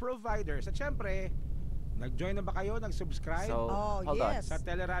cable providers. At syempre, nag-join na ba kayo? Nag-subscribe? So, hold on. yes. Sa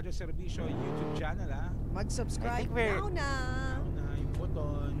Teleradyo Serbisyo YouTube channel ha? Mag-subscribe I think we're- now na. Yung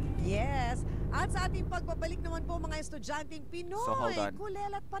button. Yes. At sa ating pagbabalik naman po mga estudyanteng Pinoy, So, hold on.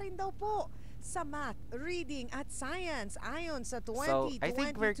 kulelat pa rin daw po sa math, reading at science ayon sa So, I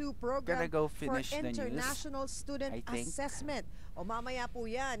think we're 2022 program gonna go for finish the news, International Student I think. Assessment. O mamaya po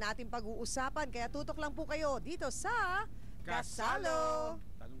yan, ating pag-uusapan. Kaya tutok lang po kayo dito sa Kasalo.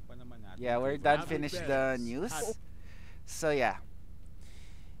 Tanong pa naman natin. Yeah, we're done. Finished the news. So yeah.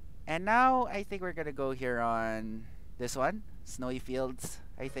 And now I think we're gonna go here on this one, Snowy Fields.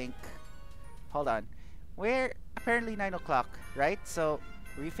 I think. Hold on. We're apparently 9 o'clock, right? So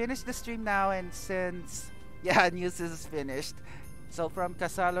we finished the stream now, and since yeah, news is finished. So from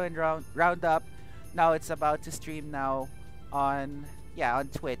Casalo and Roundup, now it's about to stream now on on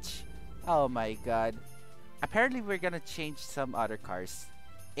Twitch. Oh my god. Apparently we're gonna change some other cars.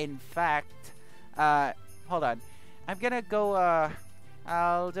 In fact, hold on. I'm gonna go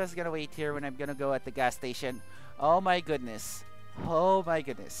I'll just gonna wait here when I'm gonna go at the gas station. Oh my goodness. Oh my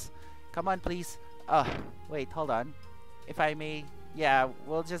goodness. Come on please. Wait, hold on. If I may, yeah,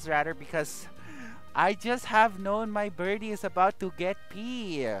 we'll just rather because I just have known my birdie is about to get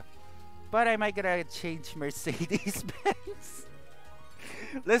pee. But am I gonna change Mercedes Benz?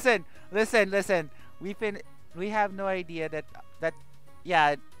 Listen. We have no idea that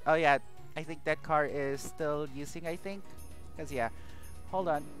yeah, oh yeah, I think that car is still using, I think. Cause yeah. Hold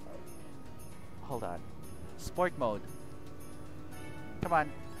on. Sport mode. Come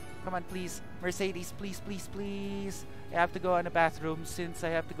on, please. Mercedes, please. I have to go in the bathroom since I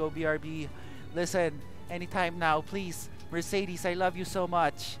have to go BRB. Listen, anytime now, please. Mercedes, I love you so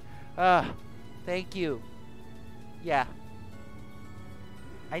much. Thank you. Yeah.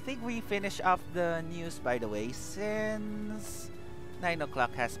 I think we finish off the news, by the way, since 9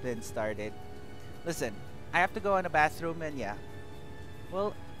 o'clock has been started. Listen, I have to go in the bathroom and yeah.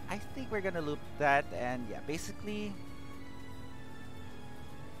 Well, I think we're gonna loop that and yeah, basically.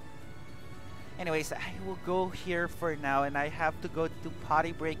 Anyways, I will go here for now and I have to go to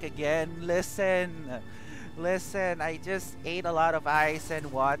potty break again. Listen, I just ate a lot of ice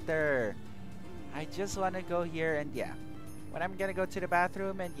and water. I just want to go here and yeah. When I'm gonna go to the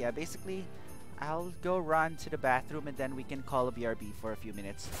bathroom and yeah, basically I'll go run to the bathroom and then we can call a BRB for a few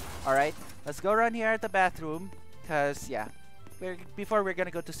minutes. Alright, let's go run here at the bathroom. Cause yeah, before we're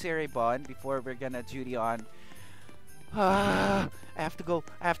gonna go to Cerebon, before we're gonna duty on. I have to go.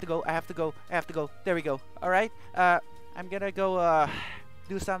 There we go. Alright, I'm gonna go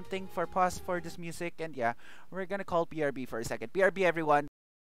do something for pause for this music and yeah, we're gonna call BRB for a second. BRB everyone.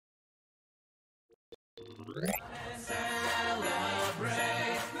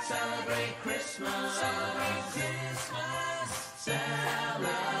 Celebrate Christmas. Celebrate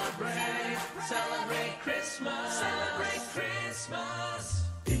Christmas. Celebrate Christmas.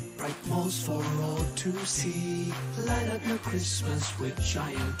 Big bright malls for all to see. Light up your Christmas with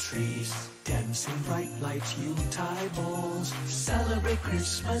giant trees. Dancing bright lights, Yuletide balls. Celebrate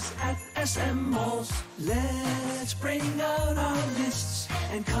Christmas at SM Malls. Let's bring out our lists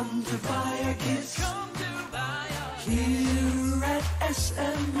and come to buy our gifts. Here at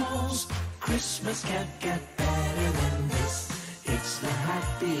SM Malls, Christmas can't get better than this. It's the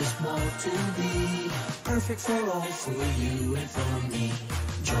happiest mall to be. Perfect for all, for you and for me.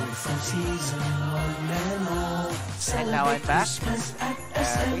 Joyful season, one and all. And now I'm back. Christmas at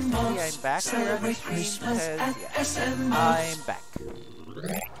SM Malls. I'm back here on the stream Christmas at because SM Malls. I'm back.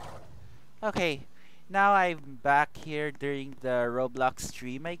 Okay, now I'm back here during the Roblox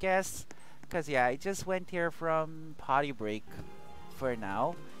stream, I guess. Because yeah, I just went here from potty break for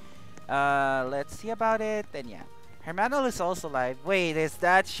now. Let's see about it. And yeah, Hermano is also live. Wait, is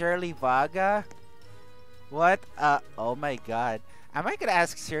that Shirley Vaga? What? Oh my god. Am I gonna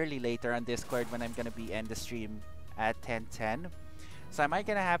ask Shirley later on Discord when I'm gonna be end the stream at 10:10? So am I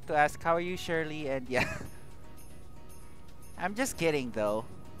gonna have to ask, how are you, Shirley? And yeah. I'm just kidding though.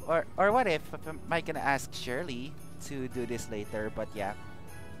 Or what if am I gonna ask Shirley to do this later? But yeah.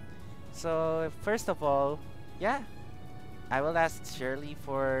 So first of all, yeah, I will ask Shirley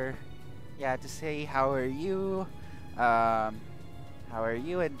for to say how are you, and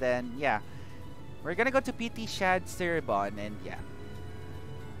then yeah, we're gonna go to PT Shad Cerebon and yeah.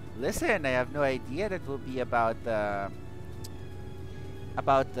 Listen, I have no idea. That will be about a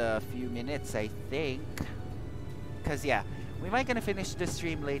few minutes, I think, cause yeah, we might gonna finish the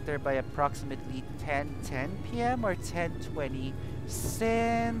stream later by approximately 10:10 p.m. or 10:20.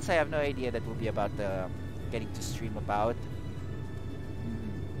 Since I have no idea that will be about getting to stream about.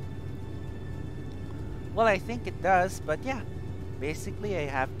 Well, I think it does, but yeah. Basically, I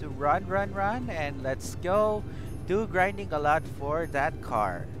have to run, and let's go do grinding a lot for that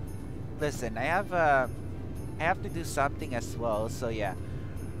car. Listen, I have to do something as well, so yeah.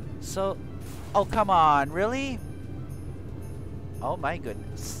 So, oh come on, really? Oh my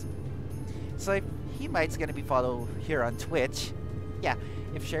goodness. So if he might's gonna be follow here on Twitch. Yeah,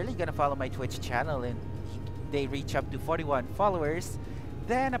 if Shirley gonna follow my Twitch channel and they reach up to 41 followers,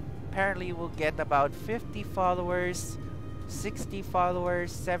 then apparently we'll get about 50 followers, 60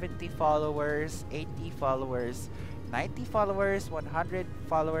 followers, 70 followers, 80 followers, 90 followers, 100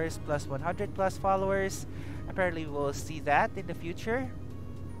 followers plus 100 plus followers. Apparently we'll see that in the future.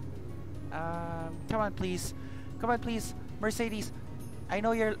 Come on please. Come on please. Mercedes. I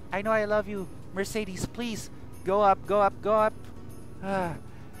know I love you. Mercedes, please. Go up, go up, go up.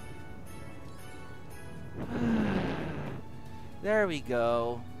 There we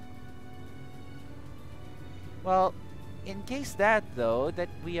go. Well, in case that though, that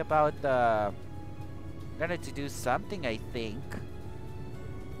we about gonna to do something, I think.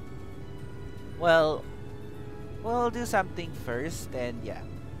 Well, we'll do something first, and yeah.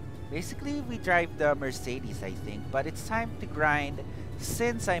 Basically, we drive the Mercedes, I think, but it's time to grind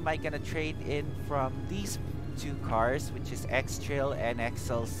since I might gonna trade in from these two cars, which is X-Trail and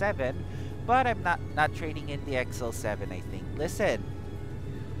XL7, but I'm not trading in the XL7, I think. Listen,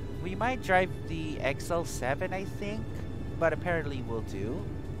 we might drive the XL7, I think, but apparently we'll do.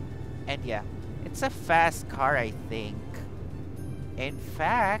 And yeah, it's a fast car, I think. In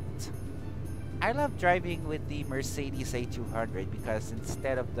fact, I love driving with the Mercedes A200 because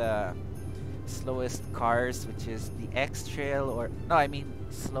instead of the slowest cars, which is the X-Trail, or no, I mean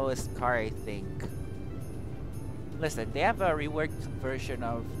slowest car, I think. Listen, they have a reworked version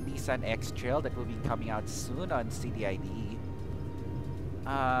of Nissan X-Trail that will be coming out soon on CDID.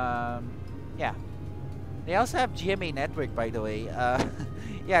 Yeah. They also have GMA Network, by the way.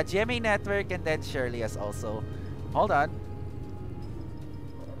 Yeah, GMA Network, and then Shirley has also. Hold on.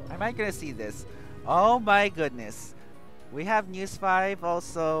 Am I gonna see this? Oh my goodness. We have News 5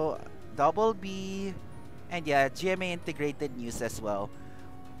 also, Double B, and yeah, GMA integrated news as well.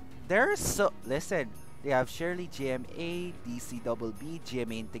 There's so listen, they have Shirley GMA, DC Double B,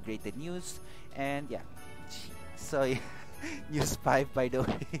 GMA integrated news, and yeah. So yeah, News 5 by the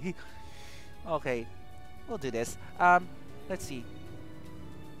way. Okay, we'll do this. Let's see.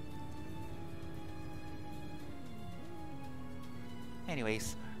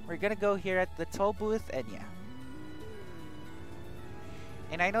 Anyways, we're gonna go here at the toll booth, and yeah.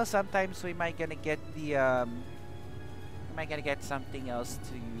 And I know sometimes we might gonna get the we might gonna get something else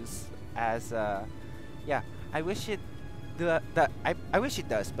to use as yeah. I wish it I wish it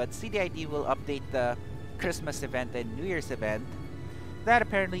does, but CDID will update the Christmas event and New Year's event. That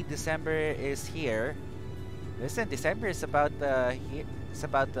apparently December is here. Listen, December is about it's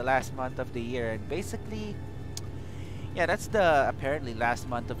about the last month of the year, and basically. Yeah, that's the apparently last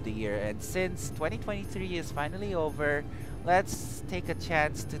month of the year, and since 2023 is finally over, let's take a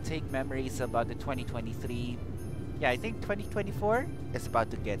chance to take memories about the 2023. Yeah, I think 2024 is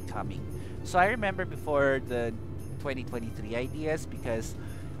about to get coming. So I remember before the 2023 ideas because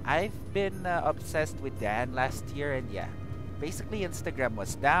I've been obsessed with Dan last year, and yeah, basically Instagram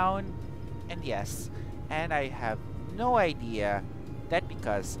was down, and yes, and I have no idea that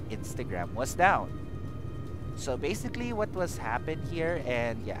because Instagram was down. So basically what was happened here,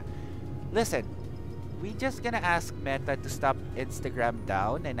 and yeah, listen, we just gonna ask Meta to stop Instagram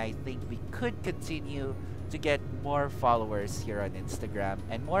down, and I think we could continue to get more followers here on Instagram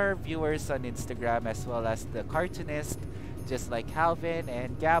and more viewers on Instagram, as well as the cartoonist just like Calvin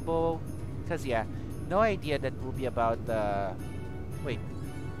and Gabo, because yeah, no idea that will be about wait,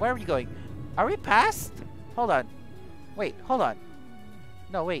 where are we going? Are we past? Hold on, wait, hold on,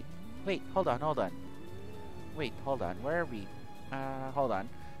 no, wait, hold on, wait, hold on. Where are we? Hold on.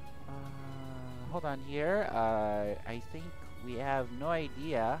 Hold on here. I think we have no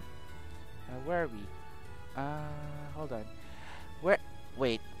idea. Where are we? Hold on. Where?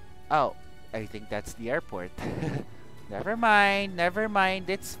 Wait. Oh, I think that's the airport. Never mind. Never mind.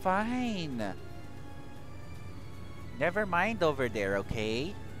 It's fine. Never mind over there,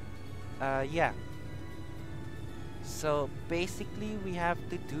 okay? Yeah. So basically, we have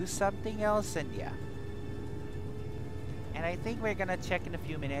to do something else, and yeah. And I think we're gonna check in a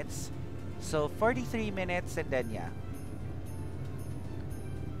few minutes. So 43 minutes, and then yeah.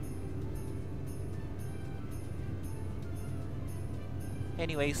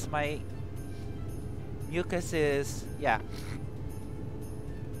 Anyways, my mucus is yeah.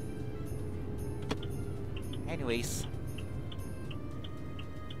 Anyways,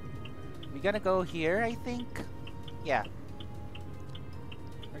 we're gonna go here, I think. Yeah.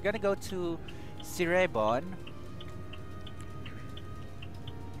 We're gonna go to Cirebon.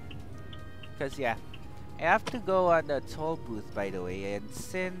 Because yeah, I have to go on the toll booth, by the way, and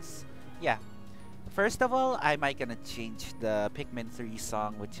since yeah, first of all, I might gonna change the Pikmin 3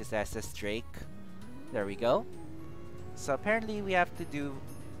 song, which is SS Drake. There we go. So apparently we have to do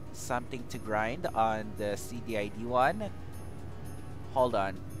something to grind on the CDID one. Hold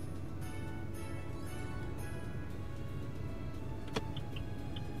on.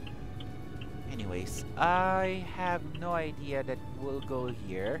 Anyways, I have no idea that we'll go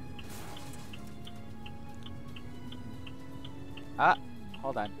here. Ah,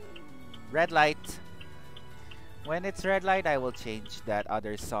 hold on. Red light. When it's red light, I will change that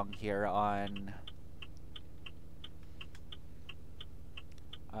other song here on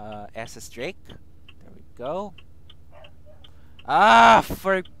SS Drake. There we go. Ah,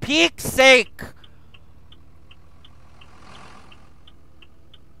 for peak's sake!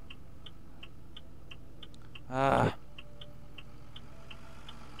 Ah.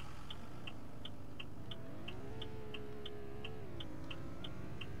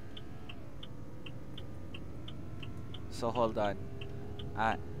 So hold on.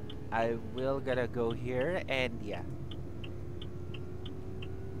 I will gotta go here and yeah.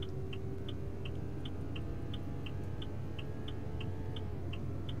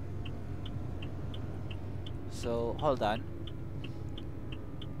 So hold on.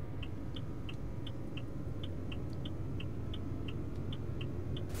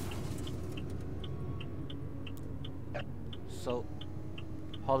 So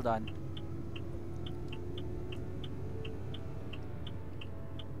hold on.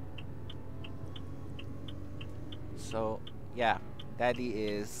 So yeah, Daddy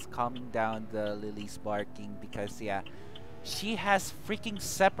is calming down the Lily's barking because yeah, she has freaking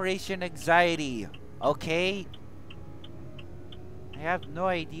separation anxiety. Okay? I have no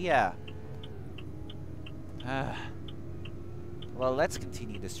idea. Well, let's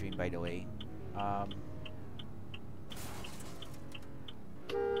continue the stream by the way.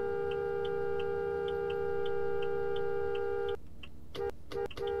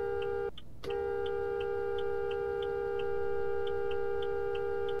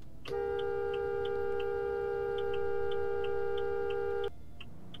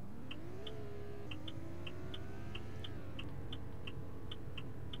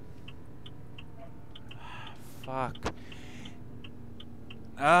 Fuck.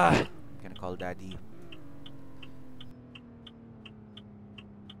 I'm gonna call Daddy.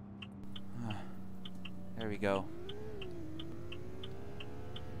 There we go.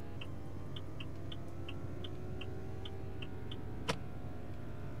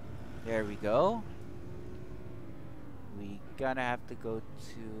 There we go. We gonna have to go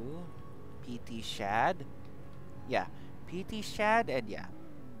to PT Shad. Yeah, PT Shad, and yeah.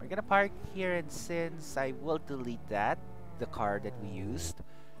 We're gonna park here, and since I will delete that, the car that we used.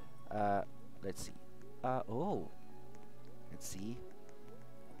 Let's see. Oh. Let's see.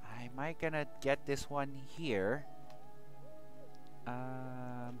 I might gonna get this one here.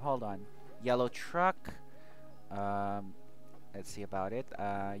 Hold on. Yellow truck. Let's see about it.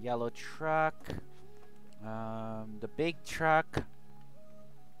 Yellow truck. The big truck.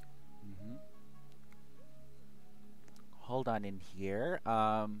 Hold on in here.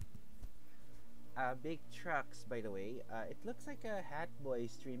 Big trucks, by the way. It looks like a Hat Boy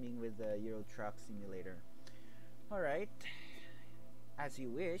streaming with the Euro Truck Simulator. Alright. As you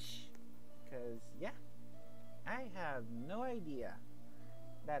wish. Because, yeah. I have no idea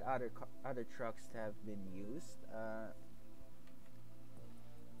that other trucks have been used.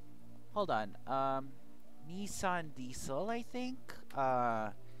 Hold on. Nissan Diesel, I think.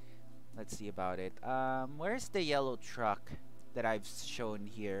 Let's see about it. Where's the yellow truck that I've shown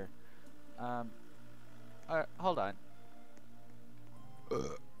here? Hold on.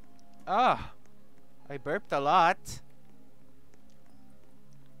 I burped a lot.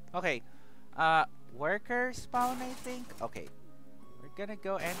 Okay. Worker spawn, I think. Okay. We're gonna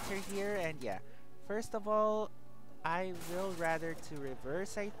go enter here, and yeah. First of all, I will rather to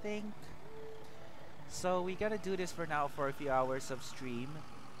reverse, I think. So we gotta do this for now for a few hours of stream.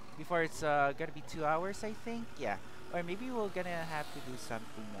 Before it's gonna be 2 hours, I think. Yeah. Or maybe we're gonna have to do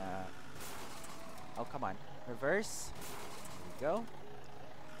something. Oh, come on. Reverse. There we go.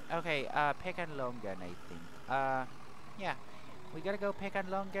 Okay, Pekanlongan, I think. Yeah. We gotta go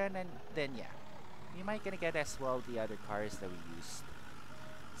Pekanlongan, and then, yeah. We might gonna get as well the other cars that we used.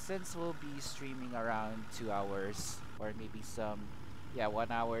 Since we'll be streaming around 2 hours, or maybe some, yeah,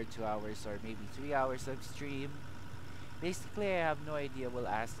 1 hour, 2 hours, or maybe 3 hours of stream. Basically, I have no idea. We'll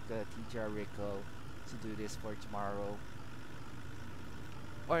ask TJR Rico to do this for tomorrow.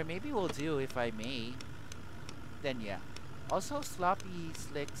 Or maybe we'll do, if I may. Then yeah. Also, Sloppy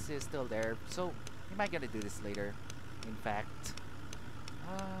Slicks is still there, so we might gonna do this later. In fact,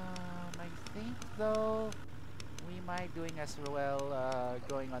 I think though we might doing as well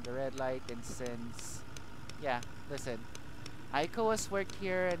going on the red light, and since yeah, listen, Aiko was work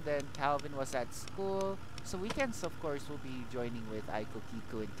here, and then Calvin was at school. So weekends, of course, we'll be joining with Aiko,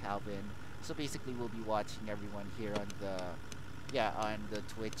 Kiko, and Calvin. So basically, we'll be watching everyone here on the, yeah, on the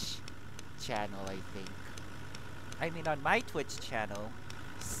Twitch channel, I think. I mean, on my Twitch channel,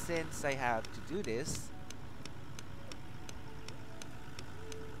 since I have to do this.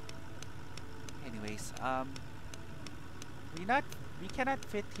 Anyways, we cannot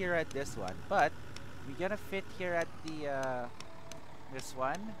fit here at this one, but we're gonna fit here at the this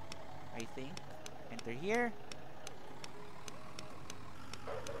one, I think. Enter here.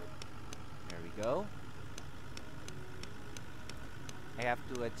 There we go. I have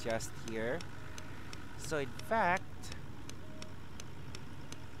to adjust here. So in fact,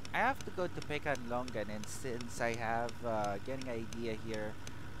 I have to go to Pekanlongan, and since I have getting an idea here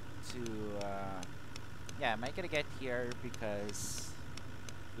to yeah, am I gonna get here because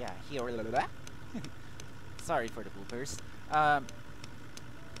yeah, here. Sorry for the bloopers. Oh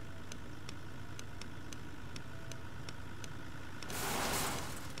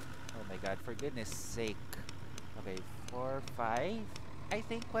my god, for goodness sake. Okay, 4, 5, I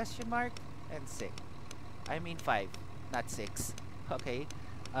think, question mark, and 6. I mean 5, not 6. Okay.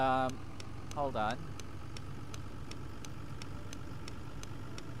 Hold on.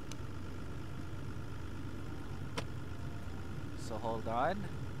 So hold on.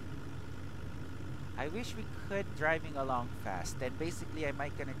 I wish we could driving along fast. And basically I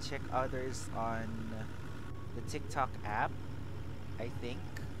might gonna check others on the TikTok app, I think.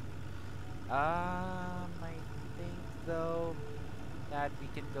 I think though that we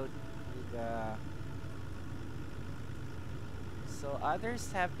can go to the so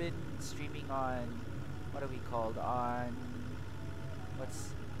others have been streaming on what are we called on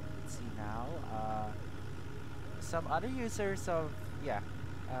let's see now some other users of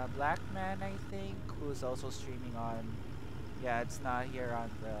Blackman, I think, who's also streaming on it's not here on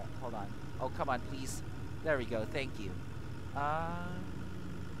the hold on. Oh, come on, please. There we go. Thank you.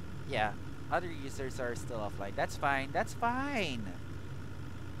 Yeah, other users are still offline. That's fine. That's fine.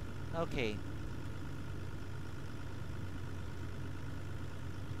 Okay.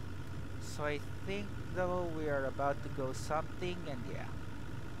 So I think though we are about to go something, and yeah.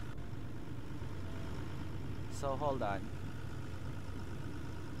 So hold on.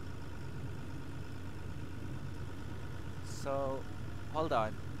 So hold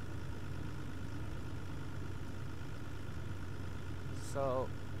on. So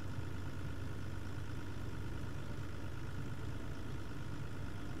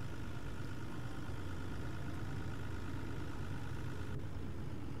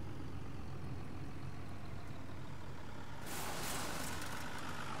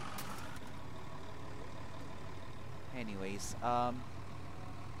anyways,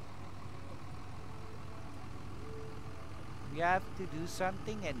 we have to do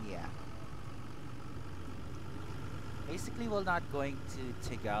something, and yeah. Basically, we're not going to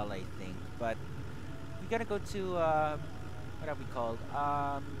Tegal, I think, but we're gonna go to what are we called?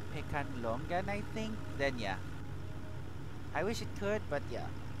 Pekanlongan, I think. Then yeah. I wish it could, but yeah.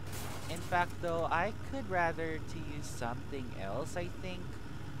 In fact, though, I could rather to use something else, I think.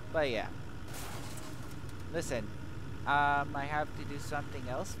 But yeah. Listen, I have to do something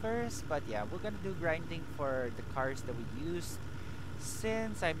else first, but yeah, we're gonna do grinding for the cars that we used,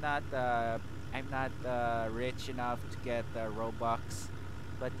 since I'm not rich enough to get Robux.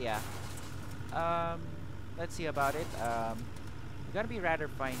 But yeah, let's see about it. We're gonna be rather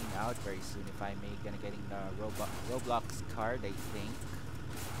finding out very soon if I'm gonna getting the Roblox card, I think,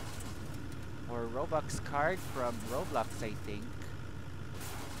 or Robux card from Roblox, I think.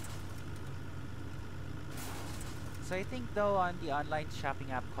 So I think though on the online shopping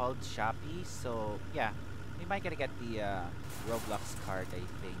app called Shopee, so yeah, we might gonna get the Roblox card, I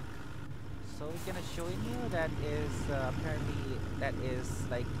think. So we're gonna show you that is apparently that is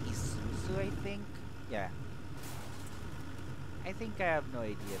like Isuzu, I think. Yeah. I think I have no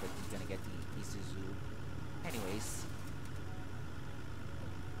idea that we're gonna get the Isuzu. Anyways.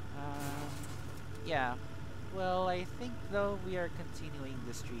 Yeah. Well, I think though we are continuing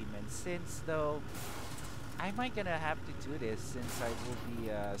the stream, and since though I might gonna have to do this since I will be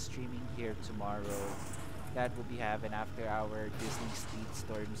streaming here tomorrow. That will be having after our Disney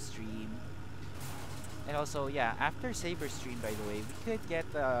Speedstorm stream. And also, yeah, after Saber stream, by the way, we could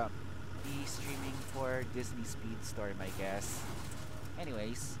get the streaming for Disney Speedstorm, I guess.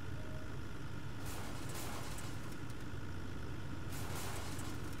 Anyways.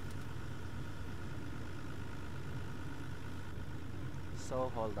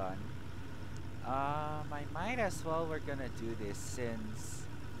 So, hold on. I might as well we're gonna do this since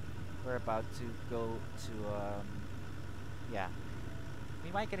we're about to go to yeah,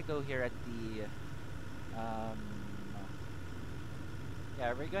 we might gonna go here at the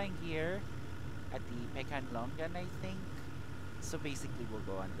yeah, we're going here at the Pekanlongan, I think. So basically, we'll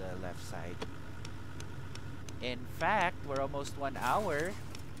go on the left side. In fact, we're almost 1 hour,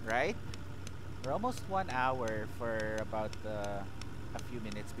 right? We're almost 1 hour for about a few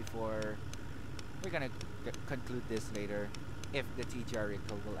minutes before we're gonna conclude this later. If the TGR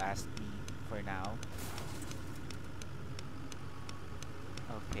Rico will ask me for now.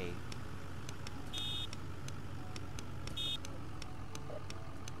 Okay.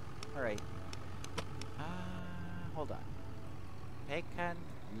 Alright. Hold on. Pekan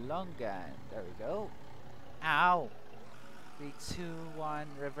Longan. There we go. Ow! 3, 2, 1,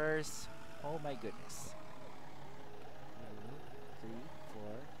 reverse. Oh my goodness. 2, 3, 4,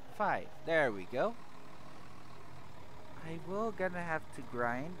 5. There we go. I will gonna have to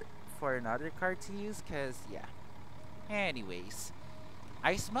grind for another card to use, cause yeah. Anyways,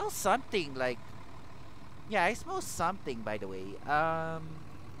 I smell something like. Yeah, I smell something, by the way.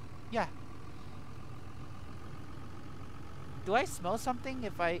 Yeah. Do I smell something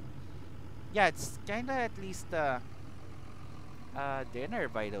if I... Yeah, it's kinda at least, dinner,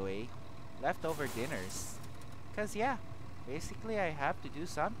 by the way. Leftover dinners. Cause yeah, basically I have to do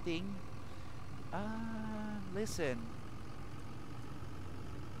something. Listen.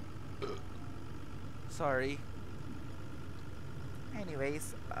 Sorry.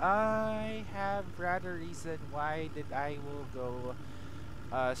 Anyways, I have rather reason why that I will go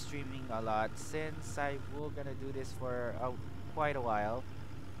streaming a lot, since I will gonna do this for quite a while.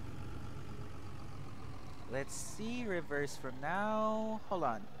 Let's see, reverse from now. Hold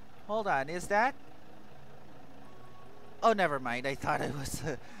on, is that? Oh, never mind, I thought it was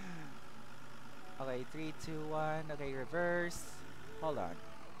okay, 3, 2, 1, okay, reverse. Hold on.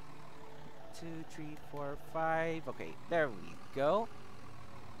 2, 3, 4, 5. Okay, there we go.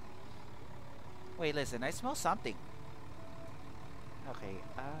 Wait, listen, I smell something. Okay,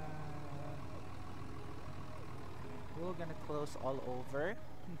 we're gonna close all over.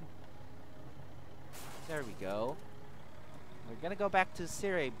 There we go. We're gonna go back to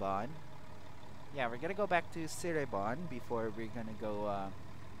Cirebon. Yeah, we're gonna go back to Cirebon before we're gonna go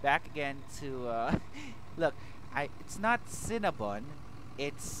back again to look, it's not Cinnabon,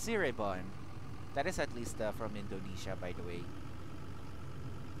 it's Cirebon. That is at least from Indonesia, by the way.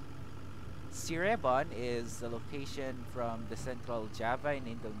 Cirebon is the location from the Central Java in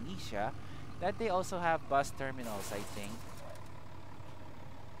Indonesia that they also have bus terminals, I think.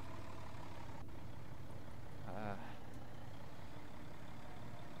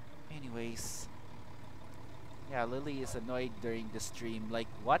 Anyways. Yeah, Lily is annoyed during the stream. Like,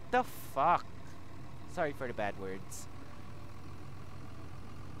 what the fuck? Sorry for the bad words.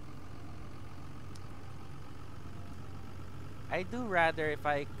 I do rather if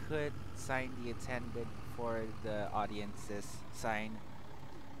I could sign the attendant for the audience's sign.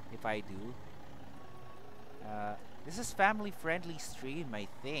 If I do. This is family friendly stream, I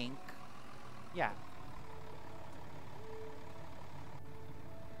think. Yeah.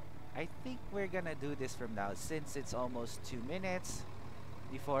 I think we're gonna do this from now, since it's almost 2 minutes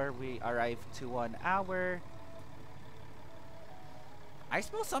before we arrive to 1 hour. I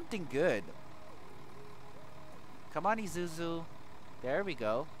smell something good. Come on, Izuzu. There we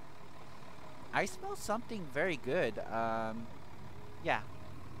go. I smell something very good. Yeah.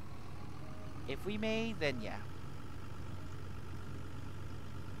 If we may, then yeah.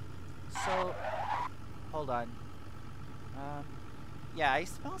 So, hold on. Yeah, I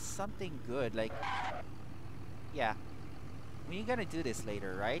smell something good. Like, yeah. We're gonna do this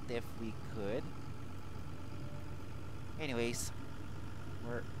later, right? If we could. Anyways,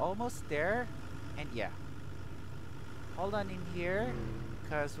 we're almost there. And yeah. Hold on in here,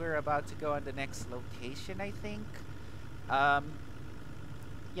 because we're about to go on the next location, I think.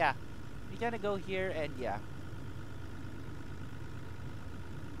 Yeah. We're gonna go here and yeah.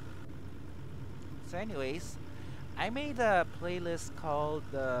 So anyways, I made a playlist called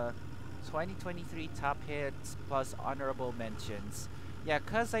 2023 Top Hits plus Honorable Mentions. Yeah,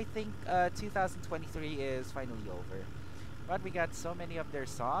 cause I think 2023 is finally over. But we got so many of their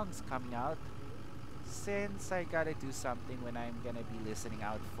songs coming out. Since I gotta do something when I'm gonna be listening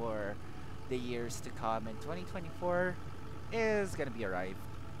out for the years to come, and 2024 is gonna be arrived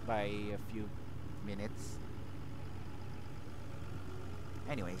by a few minutes.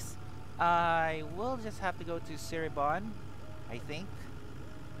 Anyways, I will just have to go to Cirebon, I think.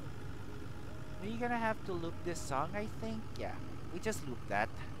 We're gonna have to loop this song, I think. Yeah, we just looped that.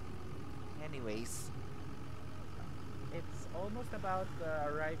 Anyways, it's almost about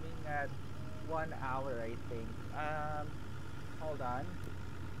arriving at 1 hour, I think. Hold on.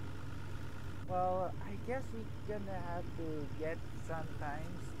 Well, I guess we're gonna have to get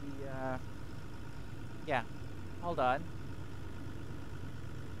sometimes the yeah, hold on.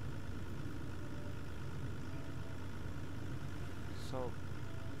 So,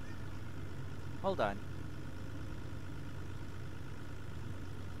 hold on.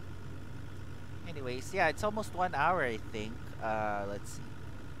 Anyways, yeah, it's almost 1 hour, I think. Let's see.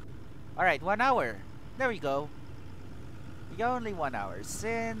 Alright, 1 hour. There we go. We got only 1 hour.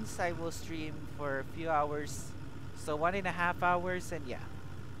 Since I will stream for a few hours, so 1.5 hours, and yeah.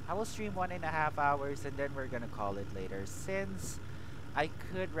 I will stream 1.5 hours, and then we're gonna call it later. Since I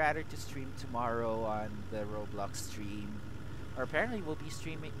could rather to stream tomorrow on the Roblox stream. Or apparently we'll be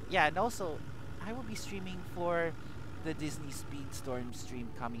streaming. Yeah, and also, I will be streaming for the Disney Speedstorm stream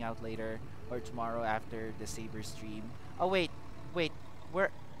coming out later. Or tomorrow after the Saber stream. Oh, wait. Wait.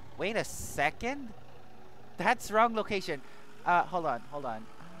 Wait a second? That's wrong location. Hold on. Hold on.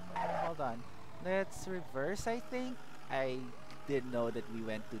 Let's reverse, I think. I didn't know that we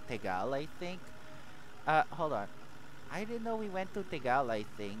went to Tegal, I think. Hold on. I didn't know we went to Tegal, I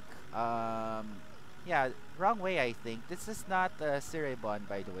think. Yeah, wrong way, I think. This is not Cirebon,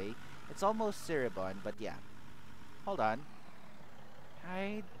 by the way. It's almost Cirebon, but yeah. Hold on.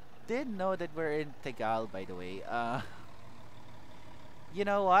 I didn't know that we're in Tegal, by the way. You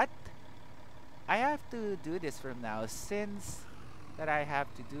know what? I have to do this from now, since that I have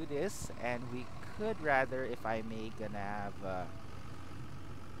to do this, and we could rather, if I may, gonna have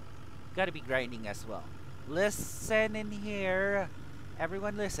gotta be grinding as well. Listen in here,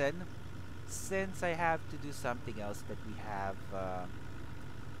 everyone listen. Since I have to do something else that we have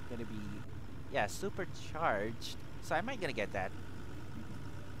gonna be, yeah, supercharged, so I might gonna get that.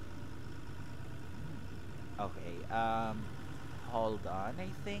 Okay, hold on, I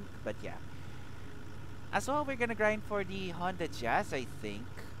think, but yeah. As well, we're gonna grind for the Honda Jazz, I think.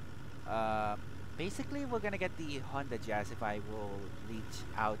 Basically, we're gonna get the Honda Jazz if I will reach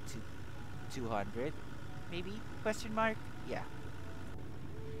out to 200, maybe? Question mark? Yeah.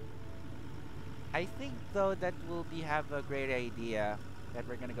 I think though that we'll have a great idea that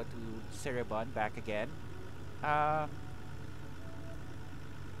we're gonna go to Cirebon back again.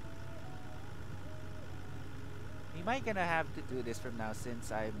 We might gonna have to do this from now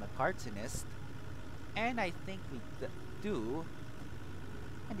since I'm a cartoonist, and I think we do.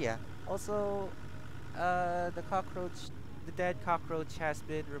 And yeah, also the dead cockroach has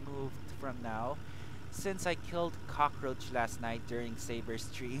been removed from now, since I killed cockroach last night during Saber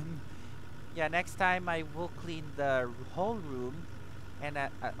stream. Yeah, next time I will clean the whole room, and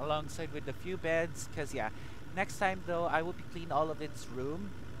alongside with the few beds, cause yeah, next time though I will be clean all of its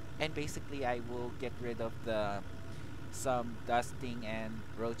room, and basically I will get rid of some dusting and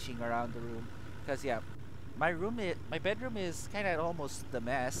roaching around the room, cause yeah, my bedroom is kind of almost the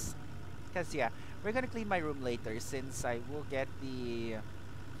mess. Cause yeah, we're gonna clean my room later, since I will get the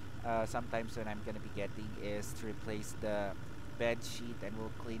sometimes when I'm gonna be getting is to replace the bed sheet, and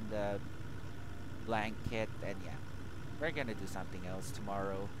we'll clean the blanket, and yeah, we're gonna do something else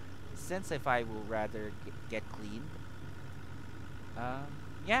tomorrow, since if I will rather get cleaned.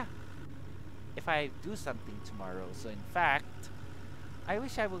 Yeah, if I do something tomorrow. So in fact, I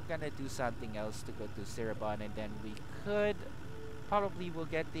wish I were gonna do something else to go to Cirebon, and then we could probably will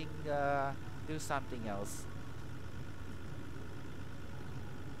getting do something else.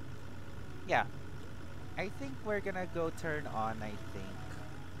 Yeah, I think we're gonna go turn on, I think,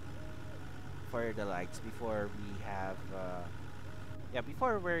 for the lights before we have yeah,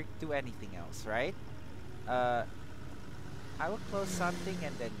 before we do anything else, right? I will close something,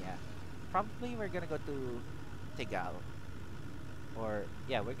 and then yeah, probably we're gonna go to Tegal, or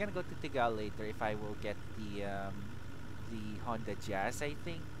yeah, we're gonna go to Tegal later if I will get the Honda Jazz, I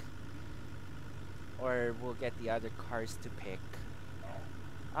think, or we'll get the other cars to pick.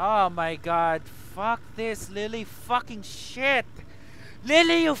 Oh my god, fuck this, Lily, fucking shit!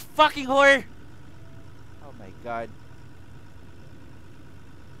 Lily, you fucking whore! Oh my god.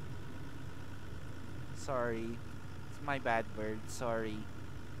 Sorry. It's my bad word, sorry.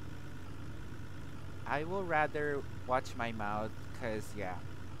 I will rather watch my mouth, cause yeah.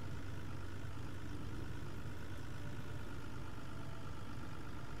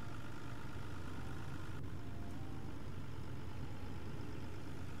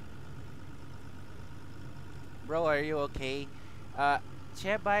 Bro, are you okay?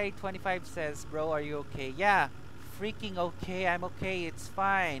 Chebai25 says, bro, are you okay? Yeah, freaking okay. I'm okay. It's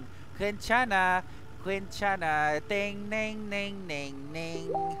fine. Quinchana, ding, ning, ning, ning,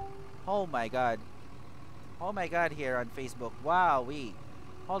 ning. Oh my god. Oh my god, here on Facebook. Wow,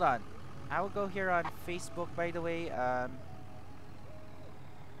 hold on. I will go here on Facebook, by the way.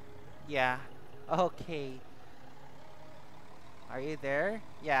 Yeah. Okay. Are you there?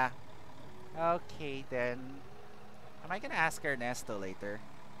 Yeah. Okay, then. Am I gonna ask Ernesto later?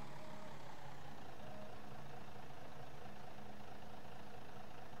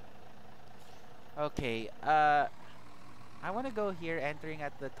 Okay, I want to go here entering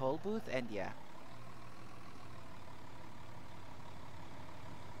at the toll booth and yeah.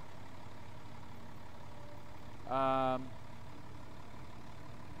 Um,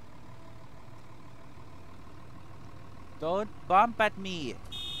 don't bump at me.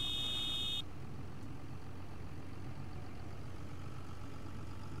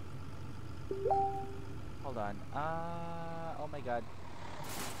 Hold on. Oh my god.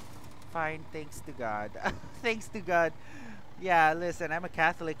 Fine, thanks to God. Thanks to God. Yeah, listen, I'm a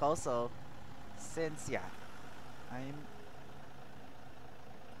Catholic also. Since, yeah, I'm...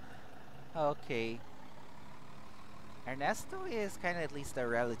 Okay. Ernesto is kind of at least a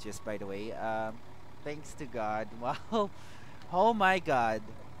religious, by the way. Thanks to God. Wow. Oh my God.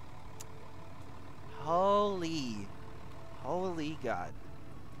 Holy. Holy God.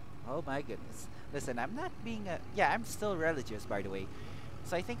 Oh my goodness. Listen, I'm not being a... Yeah, I'm still religious, by the way.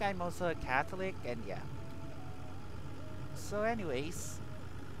 So I think I'm also a Catholic, and yeah. So anyways,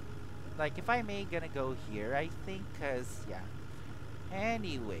 like if I may gonna go here, I think, cause yeah.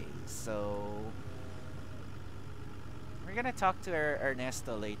 Anyway, so we're gonna talk to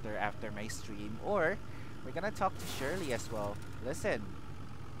Ernesto later after my stream, or we're gonna talk to Shirley as well. Listen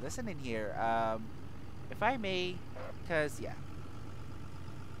in here. If I may, cause yeah.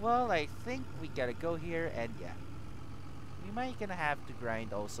 Well, I think we gotta go here, and yeah. We might gonna have to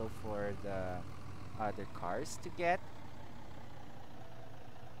grind also for the other cars to get.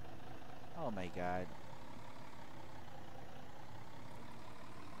 Oh my god.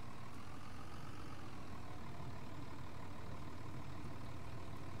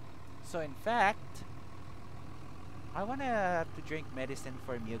 So in fact, I wanna have to drink medicine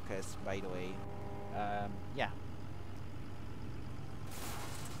for mucus, by the way. Yeah.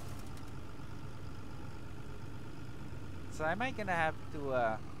 So I might gonna have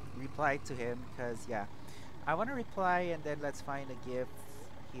to reply to him, cause yeah, I wanna reply and then let's find a gift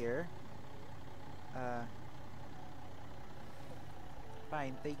here.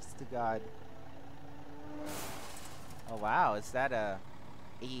 Fine, thanks to God. Oh wow, is that a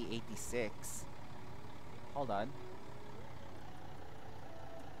A86? Hold on.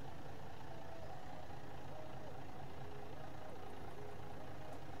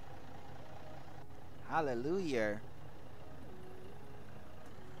 Hallelujah.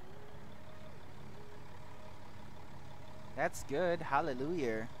 That's good.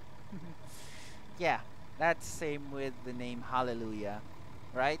 Hallelujah. Yeah, that's same with the name Hallelujah.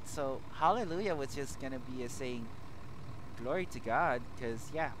 Right? So Hallelujah was just gonna be a saying glory to God, because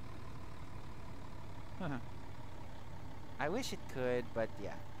yeah. I wish it could, but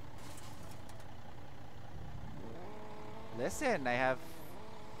yeah. Listen, I have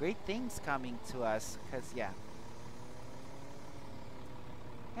great things coming to us, because yeah.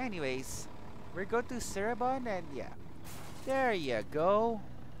 Anyways, we're going to Cirebon, and yeah. There you go.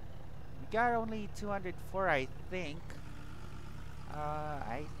 We got only 204, I think.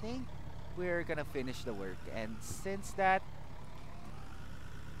 I think we're gonna finish the work, and since that,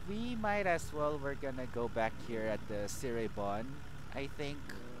 we might as well, we're gonna go back here at the Cirebon. I think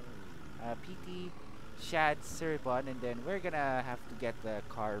PT Shad Cirebon, and then we're gonna have to get the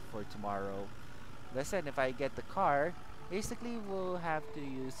car for tomorrow. Listen, if I get the car, basically we'll have to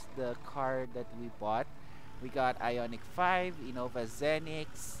use the car that we bought. We got Ioniq 5, Innova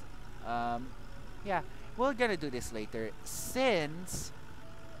Zenix. Yeah, we're gonna do this later, since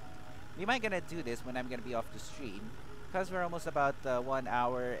we might gonna do this when I'm gonna be off the stream, because we're almost about 1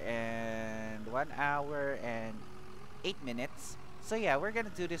 hour and 8 minutes. So yeah, we're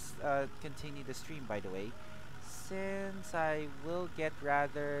gonna do this, continue the stream, by the way, since I will get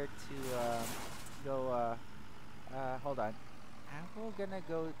rather to go hold on. We're gonna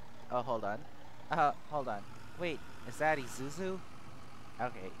go, oh, hold on. Hold on. Wait, is that Isuzu?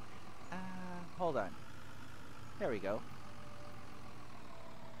 Okay. Hold on. There we go.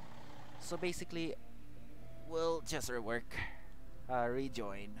 So basically, we'll just rework.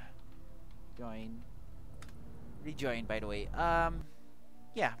 Rejoin. Join. Rejoin, by the way.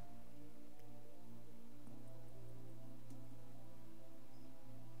 Yeah.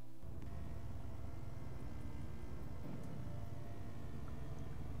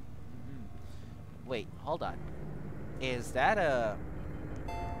 Wait, hold on. Is that a...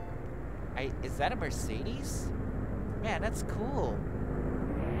 is that a Mercedes? Man, that's cool.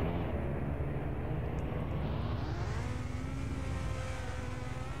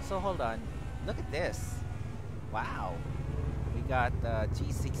 So hold on. Look at this. Wow. We got the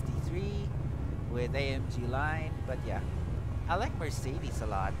G63 with AMG line, but yeah. I like Mercedes a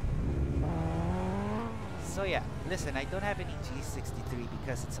lot. So yeah, listen, I don't have any G63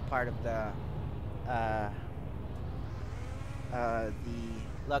 because it's a part of the the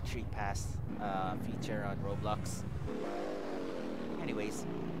luxury pass feature on Roblox. Anyways,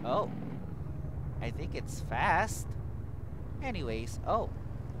 oh, I think it's fast. Anyways, oh,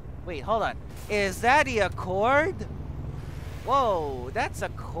 wait, hold on. Is that the Accord? Whoa, that's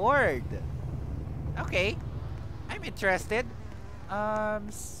Accord. Okay, I'm interested. Oh.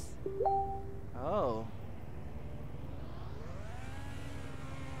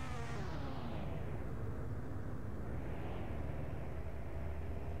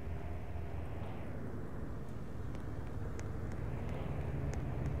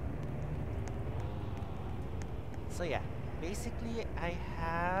 So yeah, basically I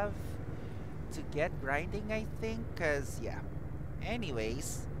have to get grinding, I think, cause yeah.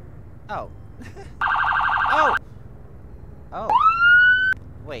 Anyways, oh, oh, oh.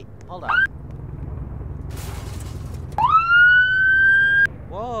 Wait, hold on.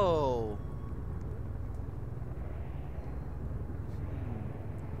 Whoa.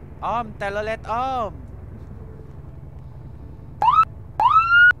 Telolet,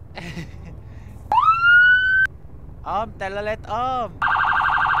 Telolet,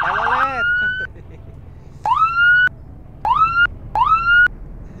 Telolet.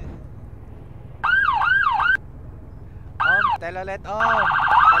 Telolet, Telolet.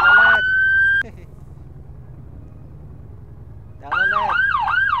 Telolet. Okay then.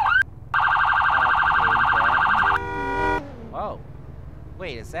 Whoa.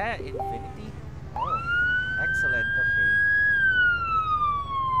 Wait, is that infinity? Oh, excellent. Okay.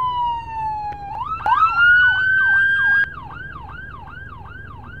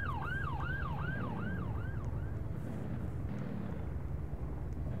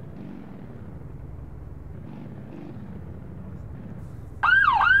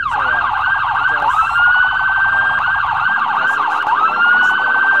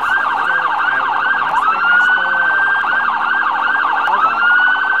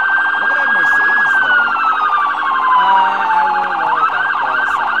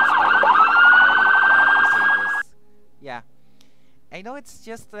 I know it's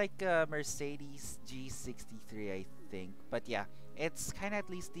just like a Mercedes G63, I think. But yeah, it's kind of at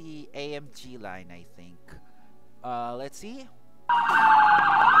least the AMG line, I think. Let's see.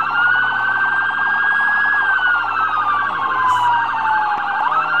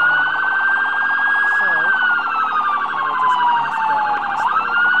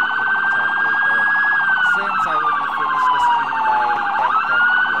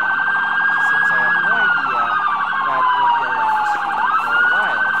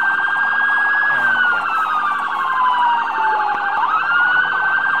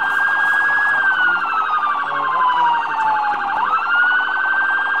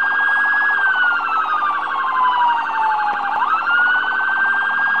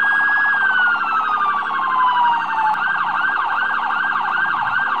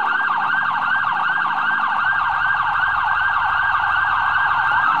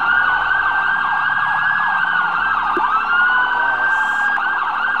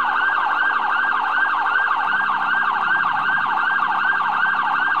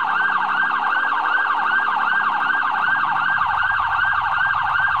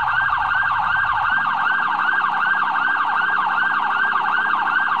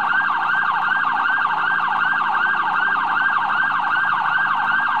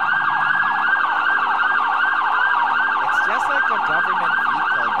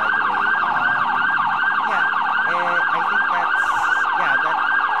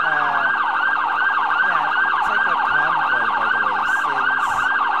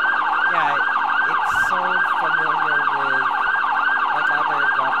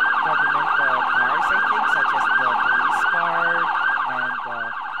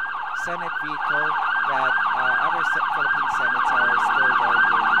 Senate vehicle that other Philippine Senates are still there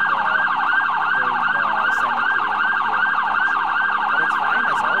during the Senate hearing here in the country. But it's fine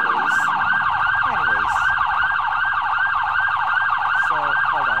as always. Anyways. So,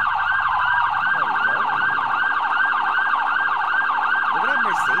 hold on. There we go. Look at that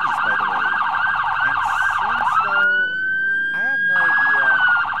Mercedes, by the way. And since though, I have no idea.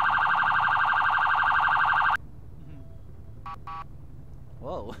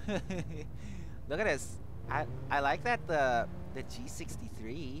 Whoa. Look at this. I like that the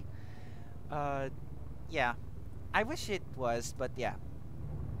G63. Yeah. I wish it was, but yeah.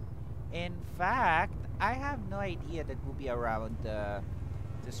 In fact, I have no idea that we'll be around to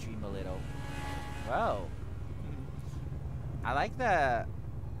stream a little. Wow. I like the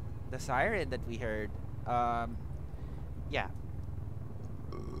siren that we heard. Yeah.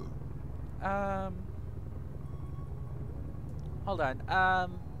 Hold on.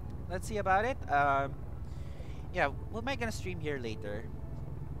 let's see about it. Yeah, we might gonna stream here later.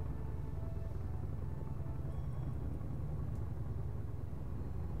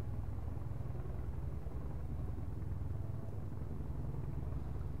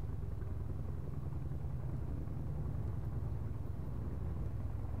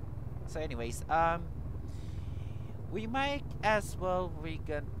 So anyways, we might as well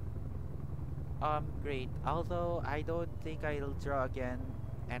great. Although I don't think I'll draw again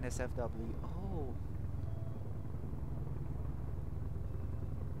NSFW. Oh.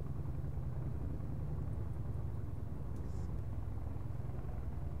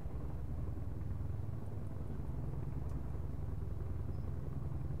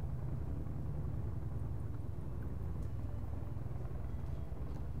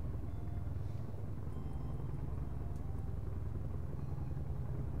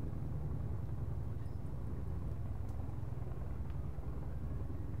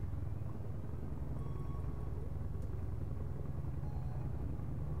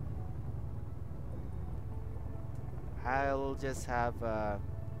 I'll just have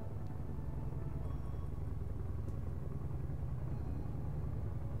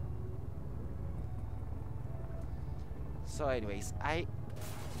so anyways, I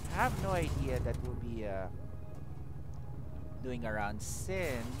have no idea that we'll be doing around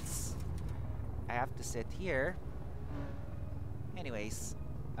since I have to sit here. Anyways,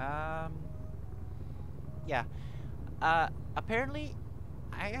 yeah. Apparently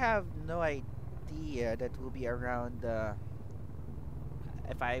I have no idea that we'll be around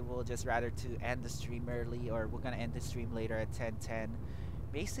if I will just rather to end the stream early or we're gonna end the stream later at 10:10.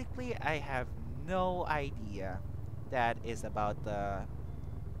 Basically, I have no idea. That is about a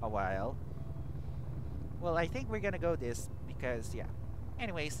while. Well, I think we're gonna go this because yeah.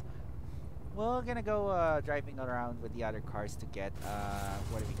 Anyways, we're gonna go driving around with the other cars to get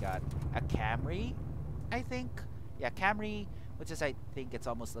what do we got? A Camry, I think. Yeah, Camry, which is I think it's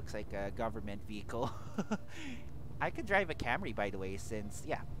almost looks like a government vehicle. I could drive a Camry, by the way, since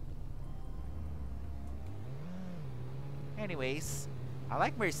yeah. Anyways, I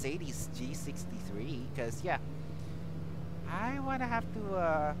like Mercedes G63 because yeah. I wanna have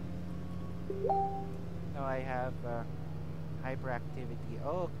to no, I have hyperactivity.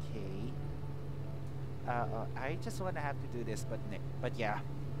 Okay. I just wanna have to do this, but yeah.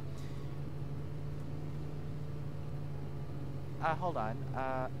 Hold on.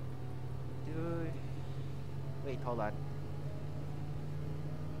 Wait, hold on.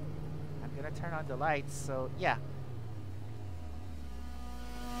 I'm gonna turn on the lights. So yeah.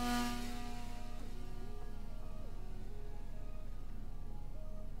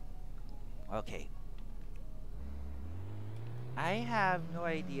 Okay. I have no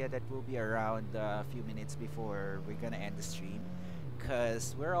idea that we'll be around a few minutes before we're gonna end the stream,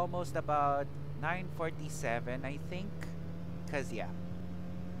 cause we're almost about 9:47, I think. Cause yeah.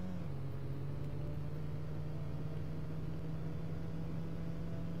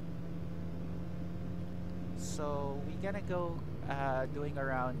 So we're gonna go doing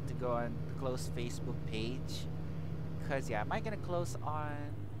around to go on the close Facebook page, cause yeah, am I gonna close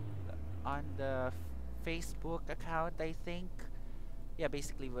on the Facebook account, I think. Yeah,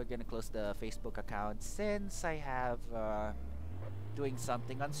 basically we're gonna close the Facebook account since I have doing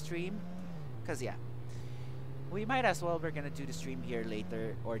something on stream. Cause yeah, we might as well we're gonna do the stream here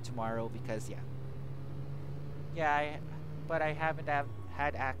later or tomorrow because yeah. Yeah, but I haven't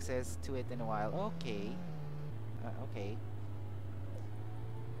had access to it in a while. Okay. Okay.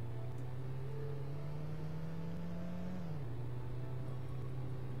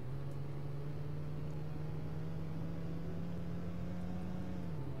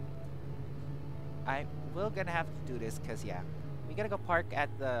 I will gonna have to do this because yeah, we gotta go park at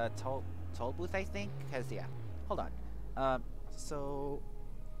the toll booth, I think. Because yeah, hold on. So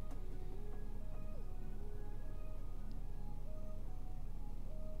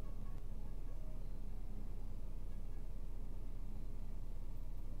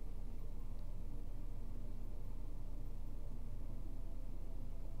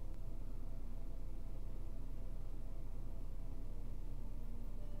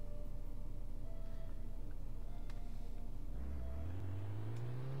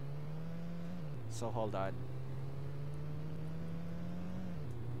hold on.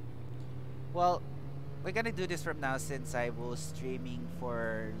 Well, we're gonna do this from now since I was streaming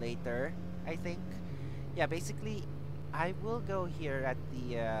for later, I think. Yeah, basically, I will go here at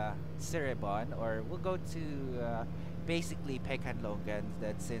the Cirebon, or we'll go to basically Pekanlongan,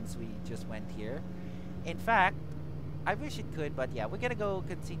 that since we just went here. In fact, I wish it could, but yeah, we're gonna go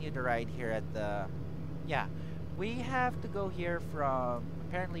continue the ride here at the... Yeah, we have to go here from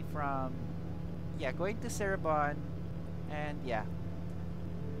apparently from, yeah, going to Cirebon, and yeah,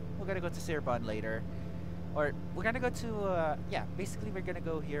 we're gonna go to Cirebon later. Or we're gonna go to, yeah, basically we're gonna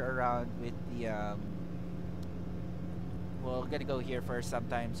go here around with the, we're gonna go here for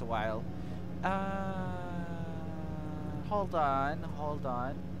sometimes a while. Hold on.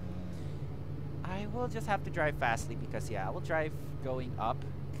 I will just have to drive fastly because, yeah, I will drive going up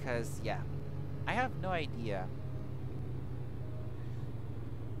because, yeah, I have no idea.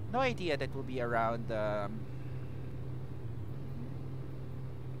 No idea that will be around,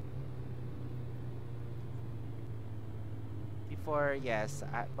 before, yes,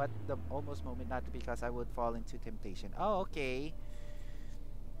 but the almost moment, not because I would fall into temptation. Oh, okay.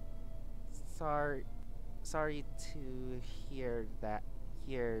 Sorry to hear that.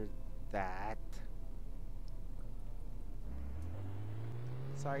 Hear that.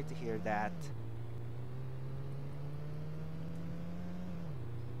 Sorry to hear that.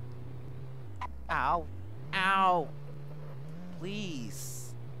 Ow. Ow.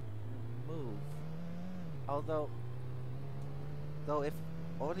 Please move. Although, though, if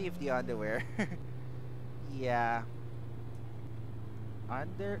only if the underwear. Yeah.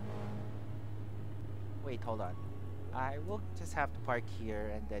 Wait, hold on. I will just have to park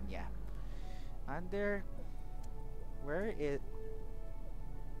here and then, yeah. Under. Where is.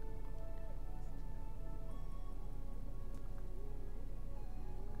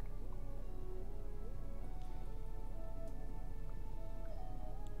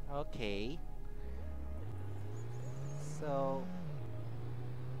 Okay. So.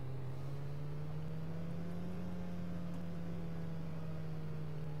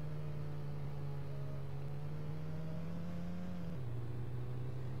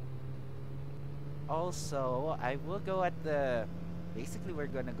 Also, I will go at the. Basically, we're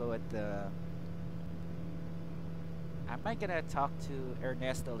gonna go at the. I might gonna talk to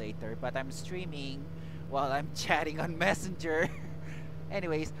Ernesto later, but I'm streaming while I'm chatting on Messenger.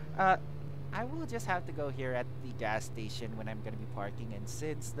 Anyways, I will just have to go here at the gas station when I'm gonna be parking, and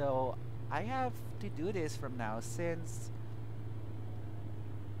since though I have to do this from now, since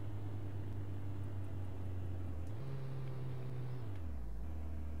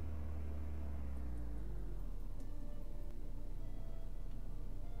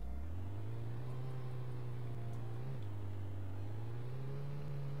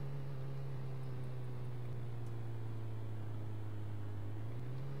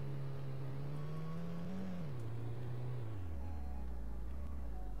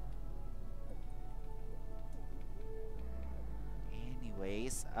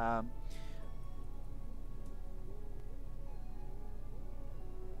anyways,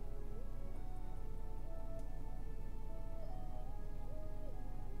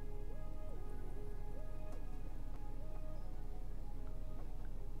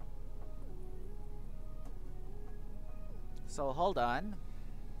 so hold on.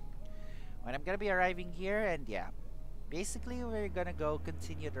 When I'm gonna be arriving here, and yeah, basically we're gonna go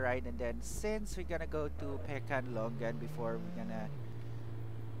continue the ride, and then since we're gonna go to Pekan Longan before we're gonna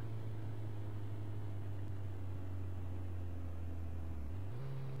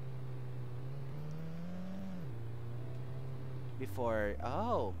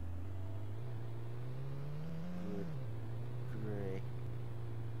oh, good,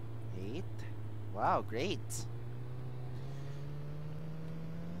 great, wow, great.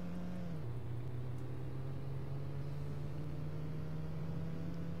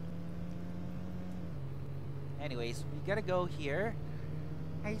 Anyways, we gotta go here,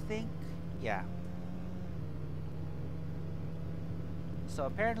 I think, yeah. So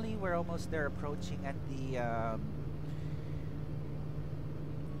apparently we're almost there, approaching at the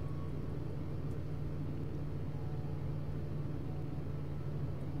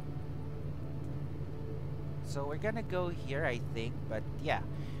so we're gonna go here, I think, but yeah,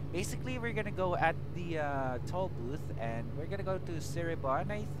 basically we're gonna go at the toll booth, and we're gonna go to Cirebon,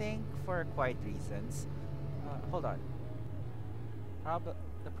 I think, for quiet reasons. Hold on.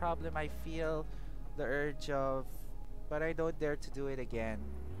 The problem, I feel the urge of, but I don't dare to do it again.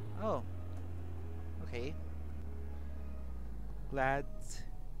 Oh, okay. Glad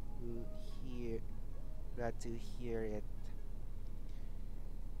to hear it.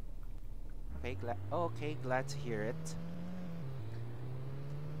 Okay, glad to hear it.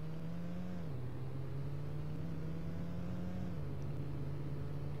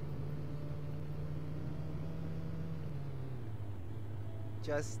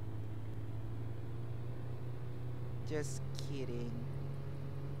 Just kidding.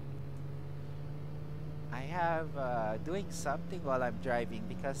 I have doing something while I'm driving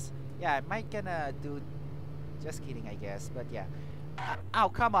because, yeah, I might gonna do. Just kidding, I guess, but yeah, Ow,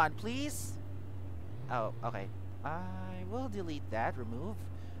 come on, please. Oh, okay. I will delete that. Remove.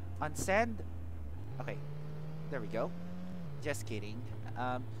 Unsend. Okay. There we go. Just kidding.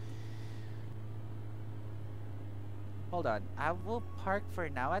 Hold on. I will park for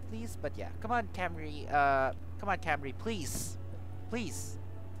now at least. But yeah. Come on, Camry. Come on, Camry. Please. Please.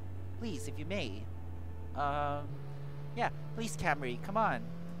 Please, if you may. Yeah. Please, Camry. Come on.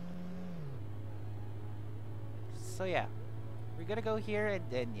 So yeah. We're gonna go here and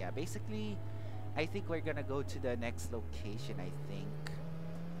then yeah. Basically, I think we're gonna go to the next location, I think.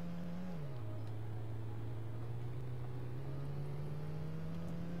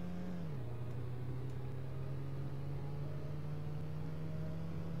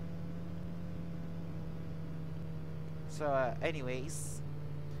 So, anyways.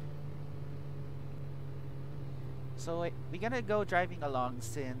 So, we're gonna go driving along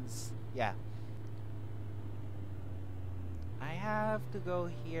since, yeah. I have to go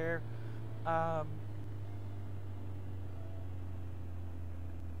here.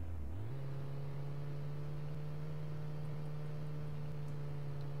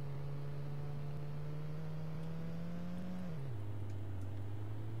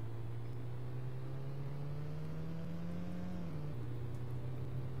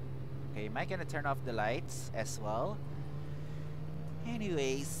 Okay, am I gonna turn off the lights as well?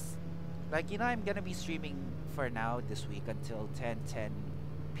 Anyways, like, you know, I'm gonna be streaming for now this week until 10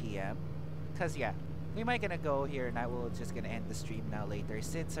 p.m. Cause yeah, we might gonna go here and I will just gonna end the stream now later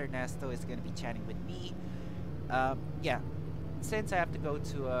since Ernesto is gonna be chatting with me. Yeah, since I have to go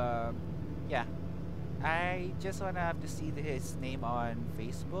to yeah, I just wanna have to see his name on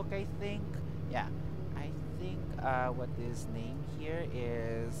Facebook, I think. Yeah, I think what his name here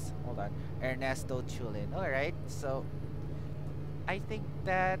is, hold on, Ernesto Chulin. Alright, so I think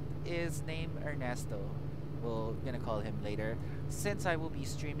that is named Ernesto. We're gonna call him later since I will be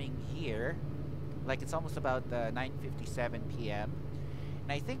streaming here. Like, it's almost about 9:57 p.m.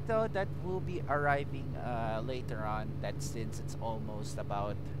 and I think though that will be arriving later on, that since it's almost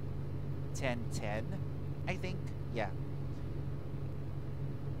about 10:10, I think. Yeah,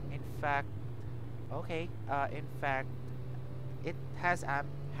 in fact, okay, in fact, it has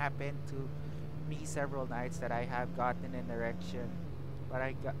happened to me several nights that I have gotten an erection, but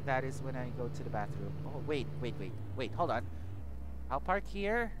that is when I go to the bathroom. Oh, wait, hold on. I'll park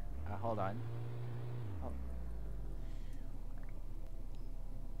here. Hold on. Oh.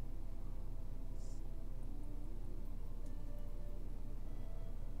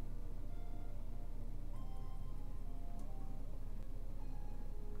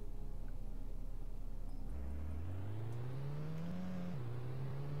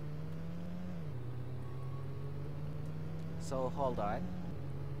 So hold on.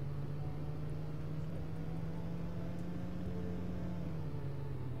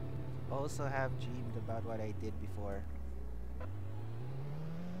 Also have dreamed about what I did before.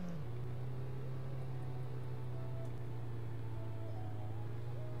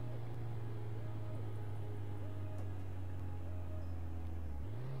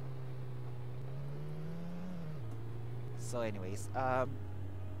 So anyways, yeah,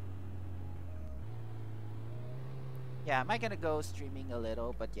 am I gonna go streaming a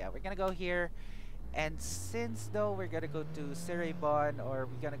little, but yeah, we're gonna go here. And since though we're gonna go to Cirebon, or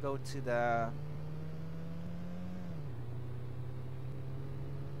we're gonna go to the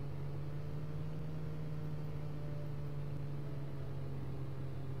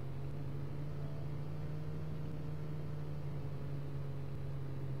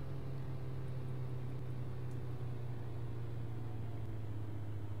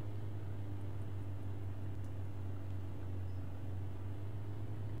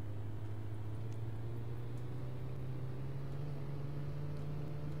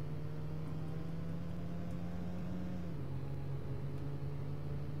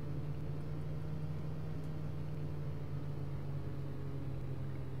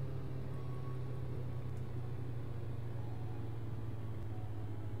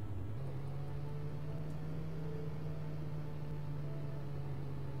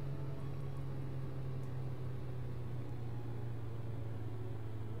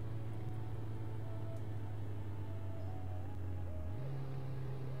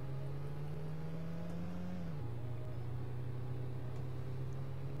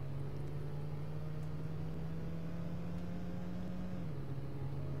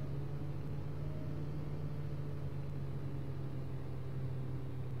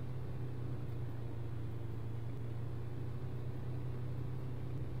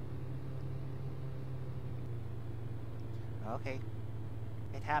okay.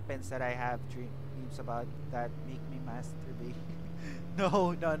 It happens that I have dreams about that make me masturbate.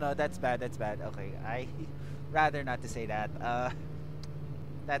 No, no, no, that's bad, that's bad. Okay, I rather not to say that.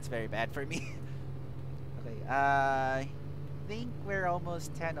 That's very bad for me. Okay, I think we're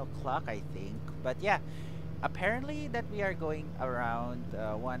almost 10 o'clock, I think. But yeah, apparently that we are going around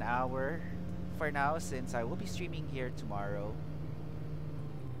 1 hour for now, since I will be streaming here tomorrow.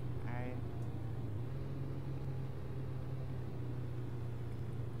 Alright.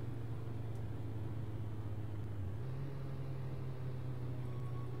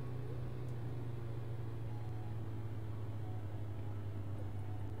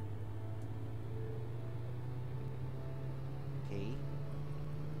 Okay.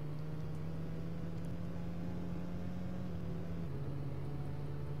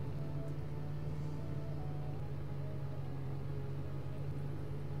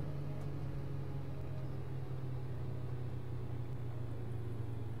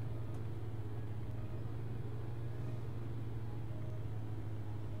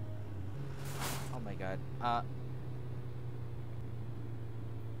 Oh my god.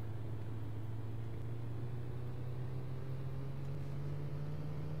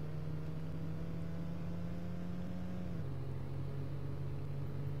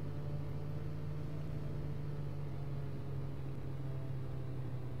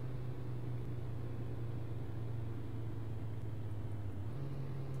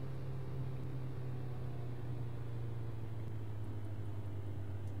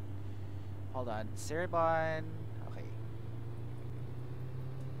 Hold on. Cirebon. Okay.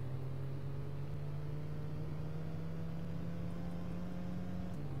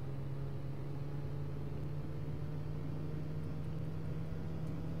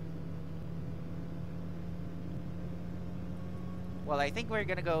 Well, I think we're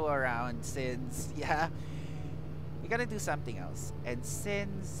gonna go around since, yeah, we gotta do something else. And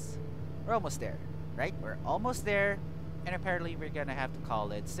since we're almost there, right? We're almost there, and apparently we're gonna have to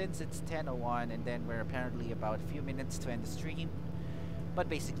call it since it's 10:01, and then we're apparently about a few minutes to end the stream. But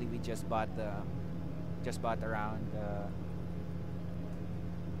basically, we just bought around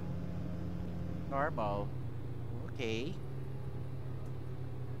normal. Okay.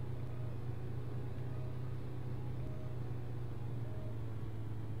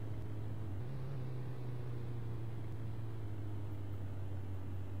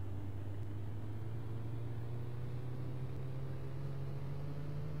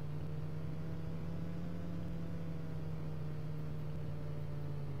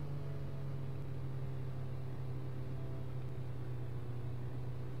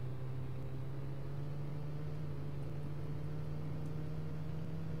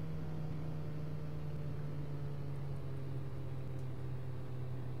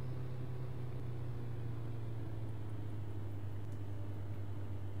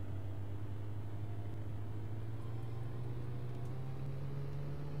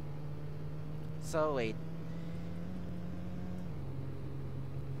 So wait.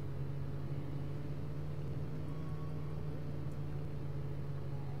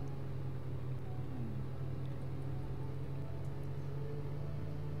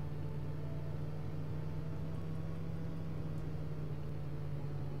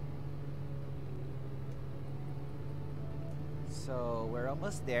 So we're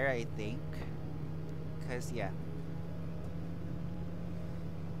almost there, I think. Cause yeah.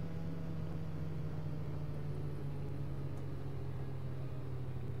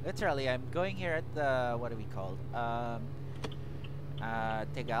 Literally, I'm going here at the, what do we call?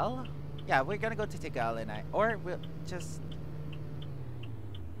 Tegal? Yeah, we're gonna go to Tegal, and or we'll just...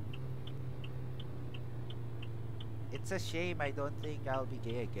 It's a shame I don't think I'll be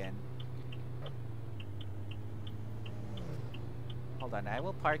gay again. Hold on, I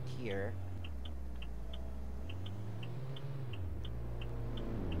will park here.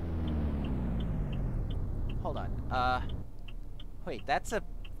 Hold on, wait, that's a...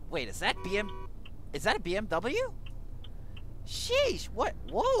 Wait, is that Is that a BMW? Sheesh, what?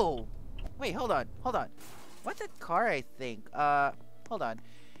 Whoa! Wait, hold on. What's that car, I think? Hold on.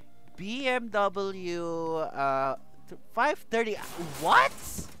 BMW, 530... What?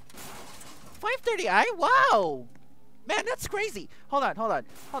 530i? Wow! Man, that's crazy. Hold on.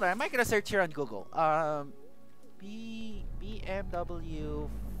 Am I gonna search here on Google? BMW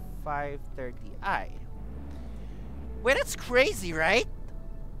 530i. Wait, that's crazy, right?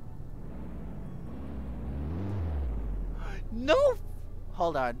 No!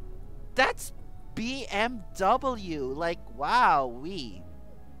 Hold on. That's BMW. Like, wow, we.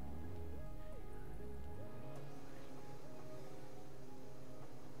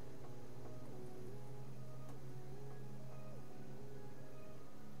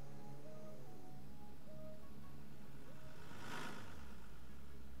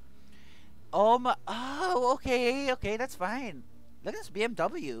 Oh my. Oh, okay, okay, that's fine. Look at this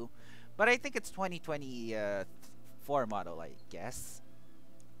BMW, but I think it's 2024 model, I guess.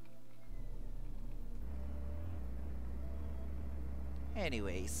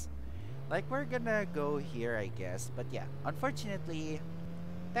 Anyways, like we're gonna go here, I guess. But yeah, unfortunately,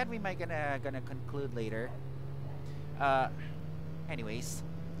 that we might gonna conclude later. Uh, anyways,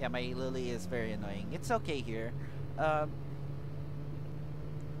 yeah, my Lily is very annoying. It's okay here. Um,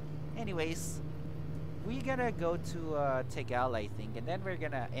 anyways, we gonna go to Tegal, I think, and then we're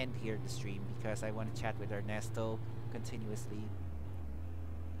gonna end here the stream because I want to chat with Ernesto continuously.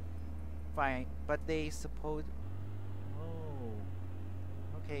 Fine, but they suppose. Oh,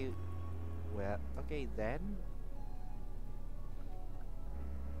 okay. Well, okay then.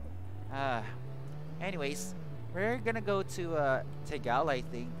 Uh, anyways, we're gonna go to Tegal, I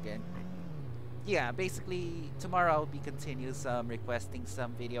think, and yeah, basically tomorrow I'll be continuous requesting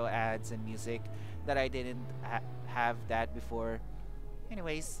some video ads and music that I didn't have that before.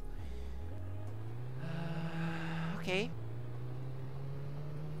 Anyways, okay.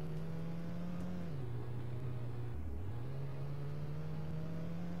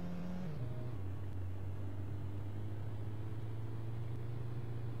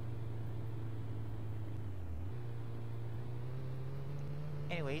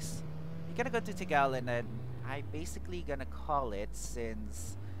 Anyways, we're gonna go to Tegal and then I basically gonna call it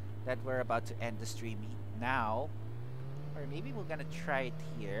since that we're about to end the stream now. Or maybe we're gonna try it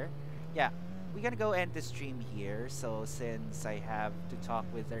here. Yeah, we're gonna go end the stream here. So since I have to talk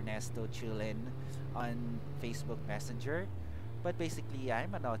with Ernesto Chulin on Facebook Messenger. But basically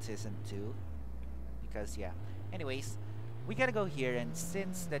I'm an autism too. Because yeah. Anyways, we gotta go here and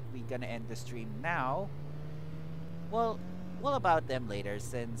since that we're gonna end the stream now, well, about them later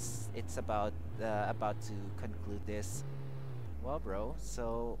since it's about to conclude this. Well, bro,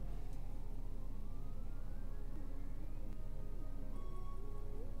 so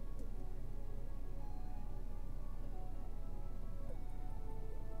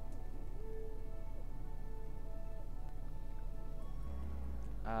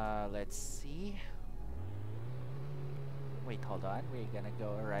let's see. Wait, hold on. We're gonna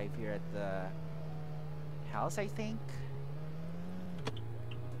go arrive here at the house, I think.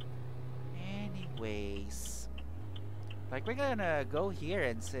 Anyways, like we're gonna go here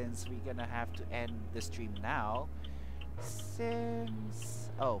and since we're gonna have to end the stream now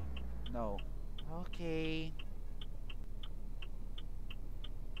since oh no, okay,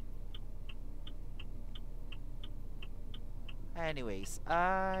 anyways,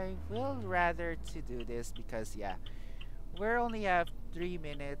 I will rather to do this because yeah, we're only have 3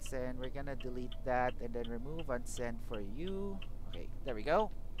 minutes and we're gonna delete that and then remove unsend for you. Okay, there we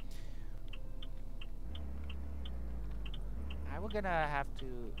go. We're gonna have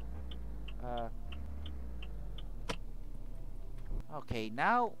to okay,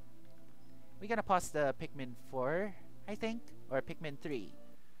 now we're gonna pause the Pikmin 4, I think, or Pikmin 3.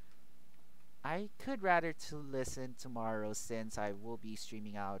 I could rather to listen tomorrow since I will be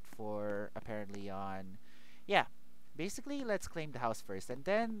streaming out for apparently on yeah, basically let's claim the house first and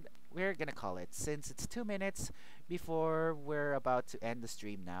then we're gonna call it since it's 2 minutes before we're about to end the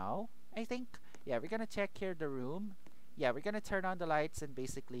stream now, I think. Yeah, we're gonna check here the room. Yeah, we're gonna turn on the lights and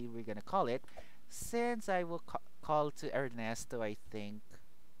basically we're gonna call it since I will call to Ernesto, I think.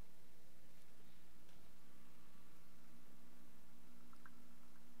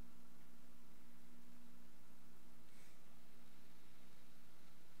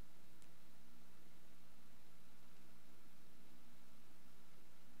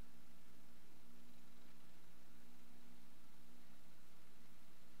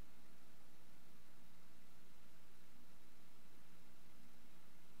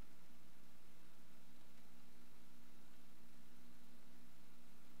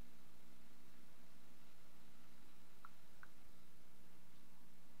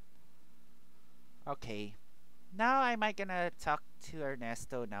 Okay, now I might gonna talk to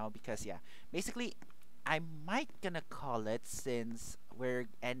Ernesto now because yeah, basically I might gonna call it since we're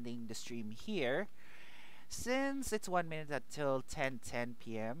ending the stream here since it's 1 minute until 10:10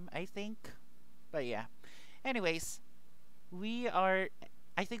 p.m. I think. But yeah, anyways, we are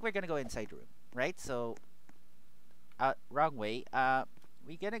I think we're gonna go inside the room, right? So wrong way.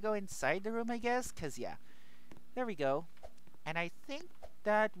 We gonna go inside the room, I guess, cause yeah, there we go. And I think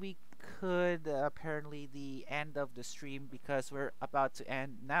that we could apparently the end of the stream because we're about to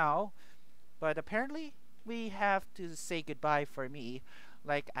end now. But apparently we have to say goodbye for me.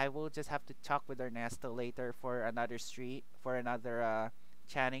 Like I will just have to talk with Ernesto later for another street for another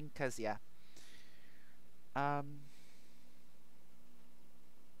chatting. Cause yeah. Um.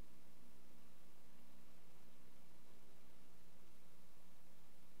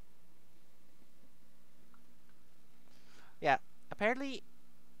 apparently,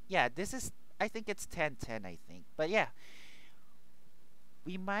 yeah, this is, I think it's 10:10, I think. But yeah,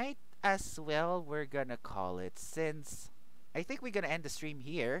 we might as well, we're gonna call it, since I think we're gonna end the stream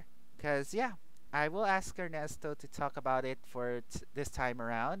here. Because, yeah, I will ask Ernesto to talk about it for this time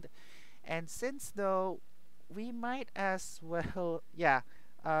around. And since, though, we might as well, yeah,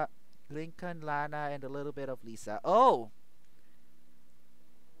 uh, Lincoln, Lana, and a little bit of Lisa. Oh!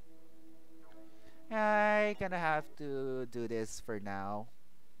 I gonna have to do this for now.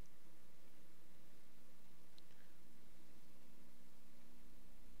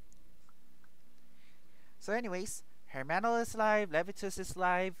 So anyways, Hermanel is live, Levitus is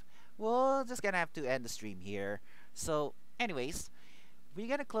live. We're just gonna have to end the stream here. So anyways, we're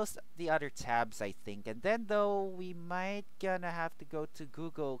gonna close the other tabs, I think. And then though, we might gonna have to go to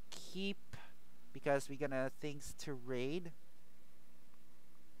Google Keep because we're gonna things to raid.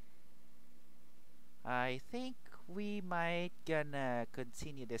 I think we might gonna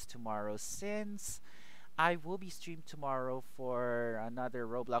continue this tomorrow since I will be streamed tomorrow for another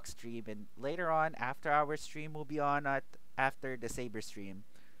Roblox stream, and later on after our stream will be on at after the Saber stream.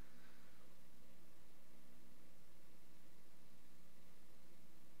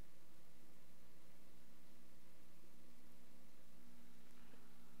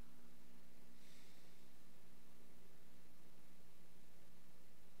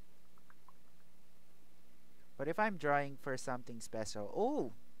 But if I'm drawing for something special,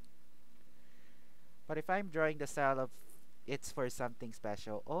 oh! But if I'm drawing the style of it's for something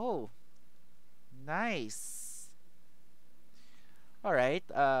special, oh! Nice! Alright,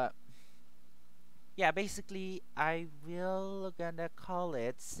 yeah, basically, I will gonna call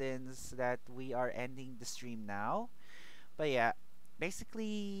it since that we are ending the stream now. But yeah,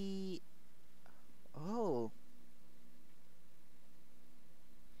 basically, oh!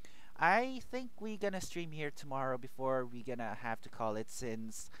 I think we gonna stream here tomorrow before we gonna have to call it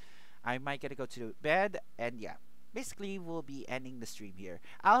since I might gonna go to bed, and yeah, basically we'll be ending the stream here.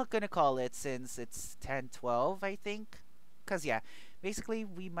 I'll gonna call it since it's 10:12, I think. Cause yeah, basically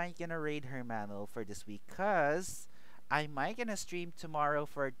we might gonna raid Hermanel for this week, cause I might gonna stream tomorrow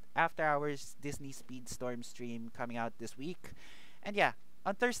for After Hours Disney Speedstorm stream coming out this week. And yeah,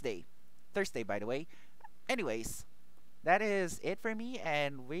 on Thursday by the way. Anyways, that is it for me,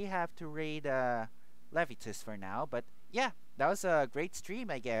 and we have to raid Levitus for now. But yeah, that was a great stream,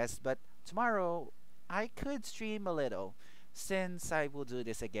 I guess. But tomorrow I could stream a little since I will do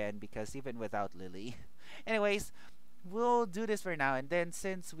this again because even without Lily. Anyways, we'll do this for now, and then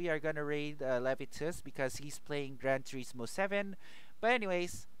since we are gonna raid Levitus because he's playing Gran Turismo 7. But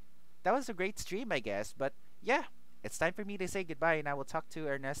anyways, that was a great stream, I guess. But yeah, it's time for me to say goodbye, and I will talk to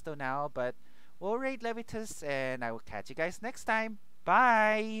Ernesto now. But we'll raid Levitus, and I will catch you guys next time.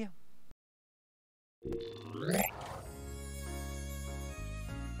 Bye!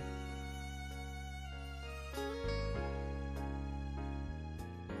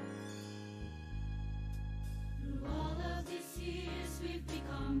 Through all of these years, we've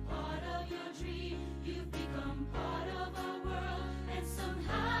become part of your dream.